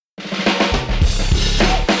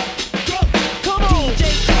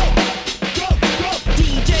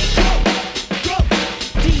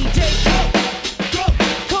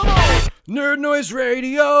Nerd Noise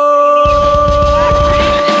Radio!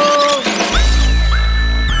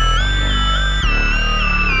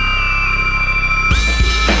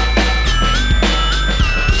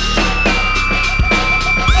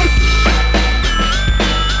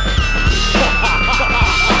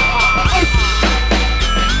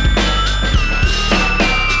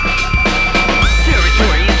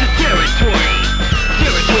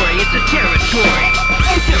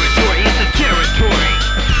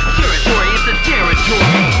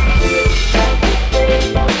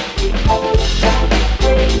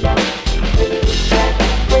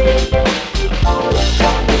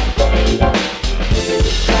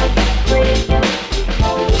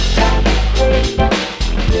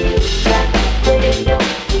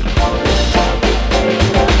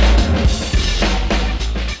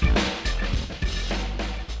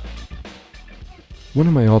 One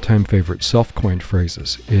of my all-time favorite self-coined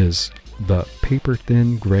phrases is the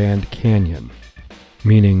paper-thin Grand Canyon,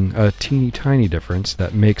 meaning a teeny-tiny difference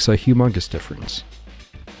that makes a humongous difference.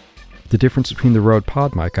 The difference between the Rode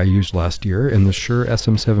PodMic I used last year and the Shure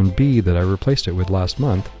SM7B that I replaced it with last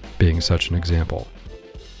month being such an example.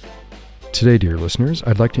 Today, dear listeners,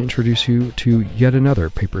 I'd like to introduce you to yet another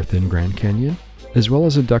paper-thin Grand Canyon, as well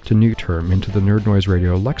as induct a new term into the Nerd Noise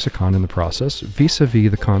Radio lexicon in the process,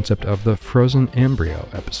 vis-a-vis the concept of the frozen embryo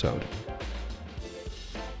episode.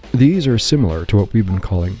 These are similar to what we've been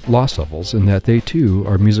calling lost levels in that they too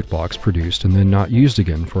are music blocks produced and then not used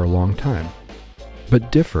again for a long time,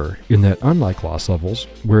 but differ in that unlike lost levels,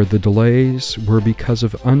 where the delays were because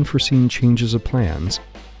of unforeseen changes of plans,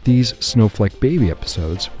 these Snowflake Baby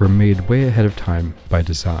episodes were made way ahead of time by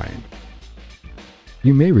design.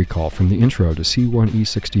 You may recall from the intro to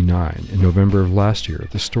C1E69 in November of last year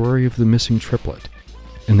the story of the missing triplet,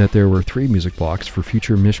 and that there were 3 music blocks for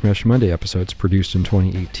future Mishmash Monday episodes produced in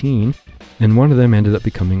 2018, and one of them ended up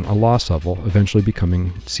becoming a lost level, eventually becoming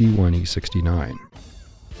C1E69.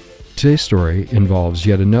 Today's story involves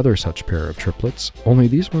yet another such pair of triplets, only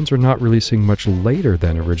these ones are not releasing much later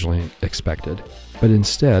than originally expected, but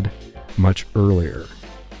instead much earlier.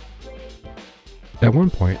 At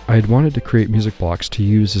one point, I had wanted to create music blocks to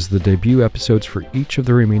use as the debut episodes for each of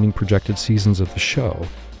the remaining projected seasons of the show,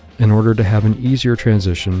 in order to have an easier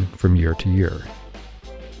transition from year to year.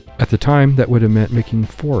 At the time, that would have meant making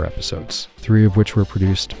 4 episodes, 3 of which were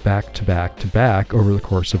produced back to back to back over the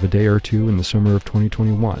course of a day or two in the summer of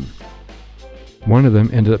 2021. One of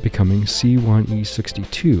them ended up becoming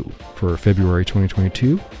C1E62 for February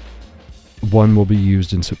 2022, one will be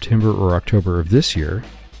used in September or October of this year,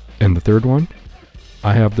 and the third one,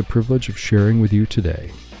 I have the privilege of sharing with you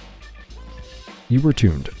today. You were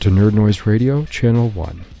tuned to Nerd Noise Radio, Channel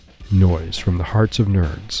 1, Noise from the Hearts of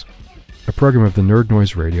Nerds, a program of the Nerd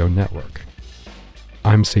Noise Radio Network.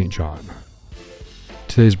 I'm St. John.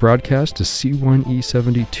 Today's broadcast is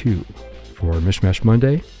C1E72 for Mishmash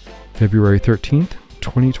Monday, February 13th,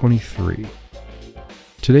 2023.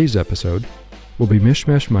 Today's episode will be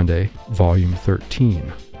Mishmash Monday, Volume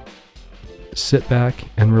 13. Sit back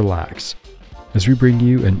and relax as we bring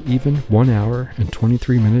you an even 1 hour and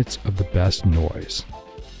 23 minutes of the best noise.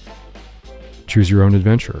 Choose your own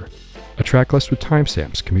adventure. A track list with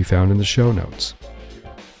timestamps can be found in the show notes.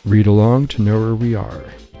 Read along to know where we are.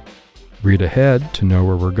 Read ahead to know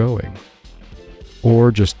where we're going.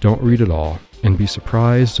 Or just don't read at all and be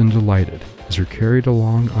surprised and delighted as you're carried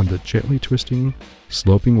along on the gently twisting,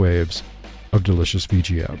 sloping waves of delicious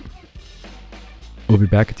VGM. We'll be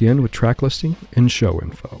back at the end with track listing and show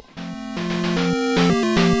info.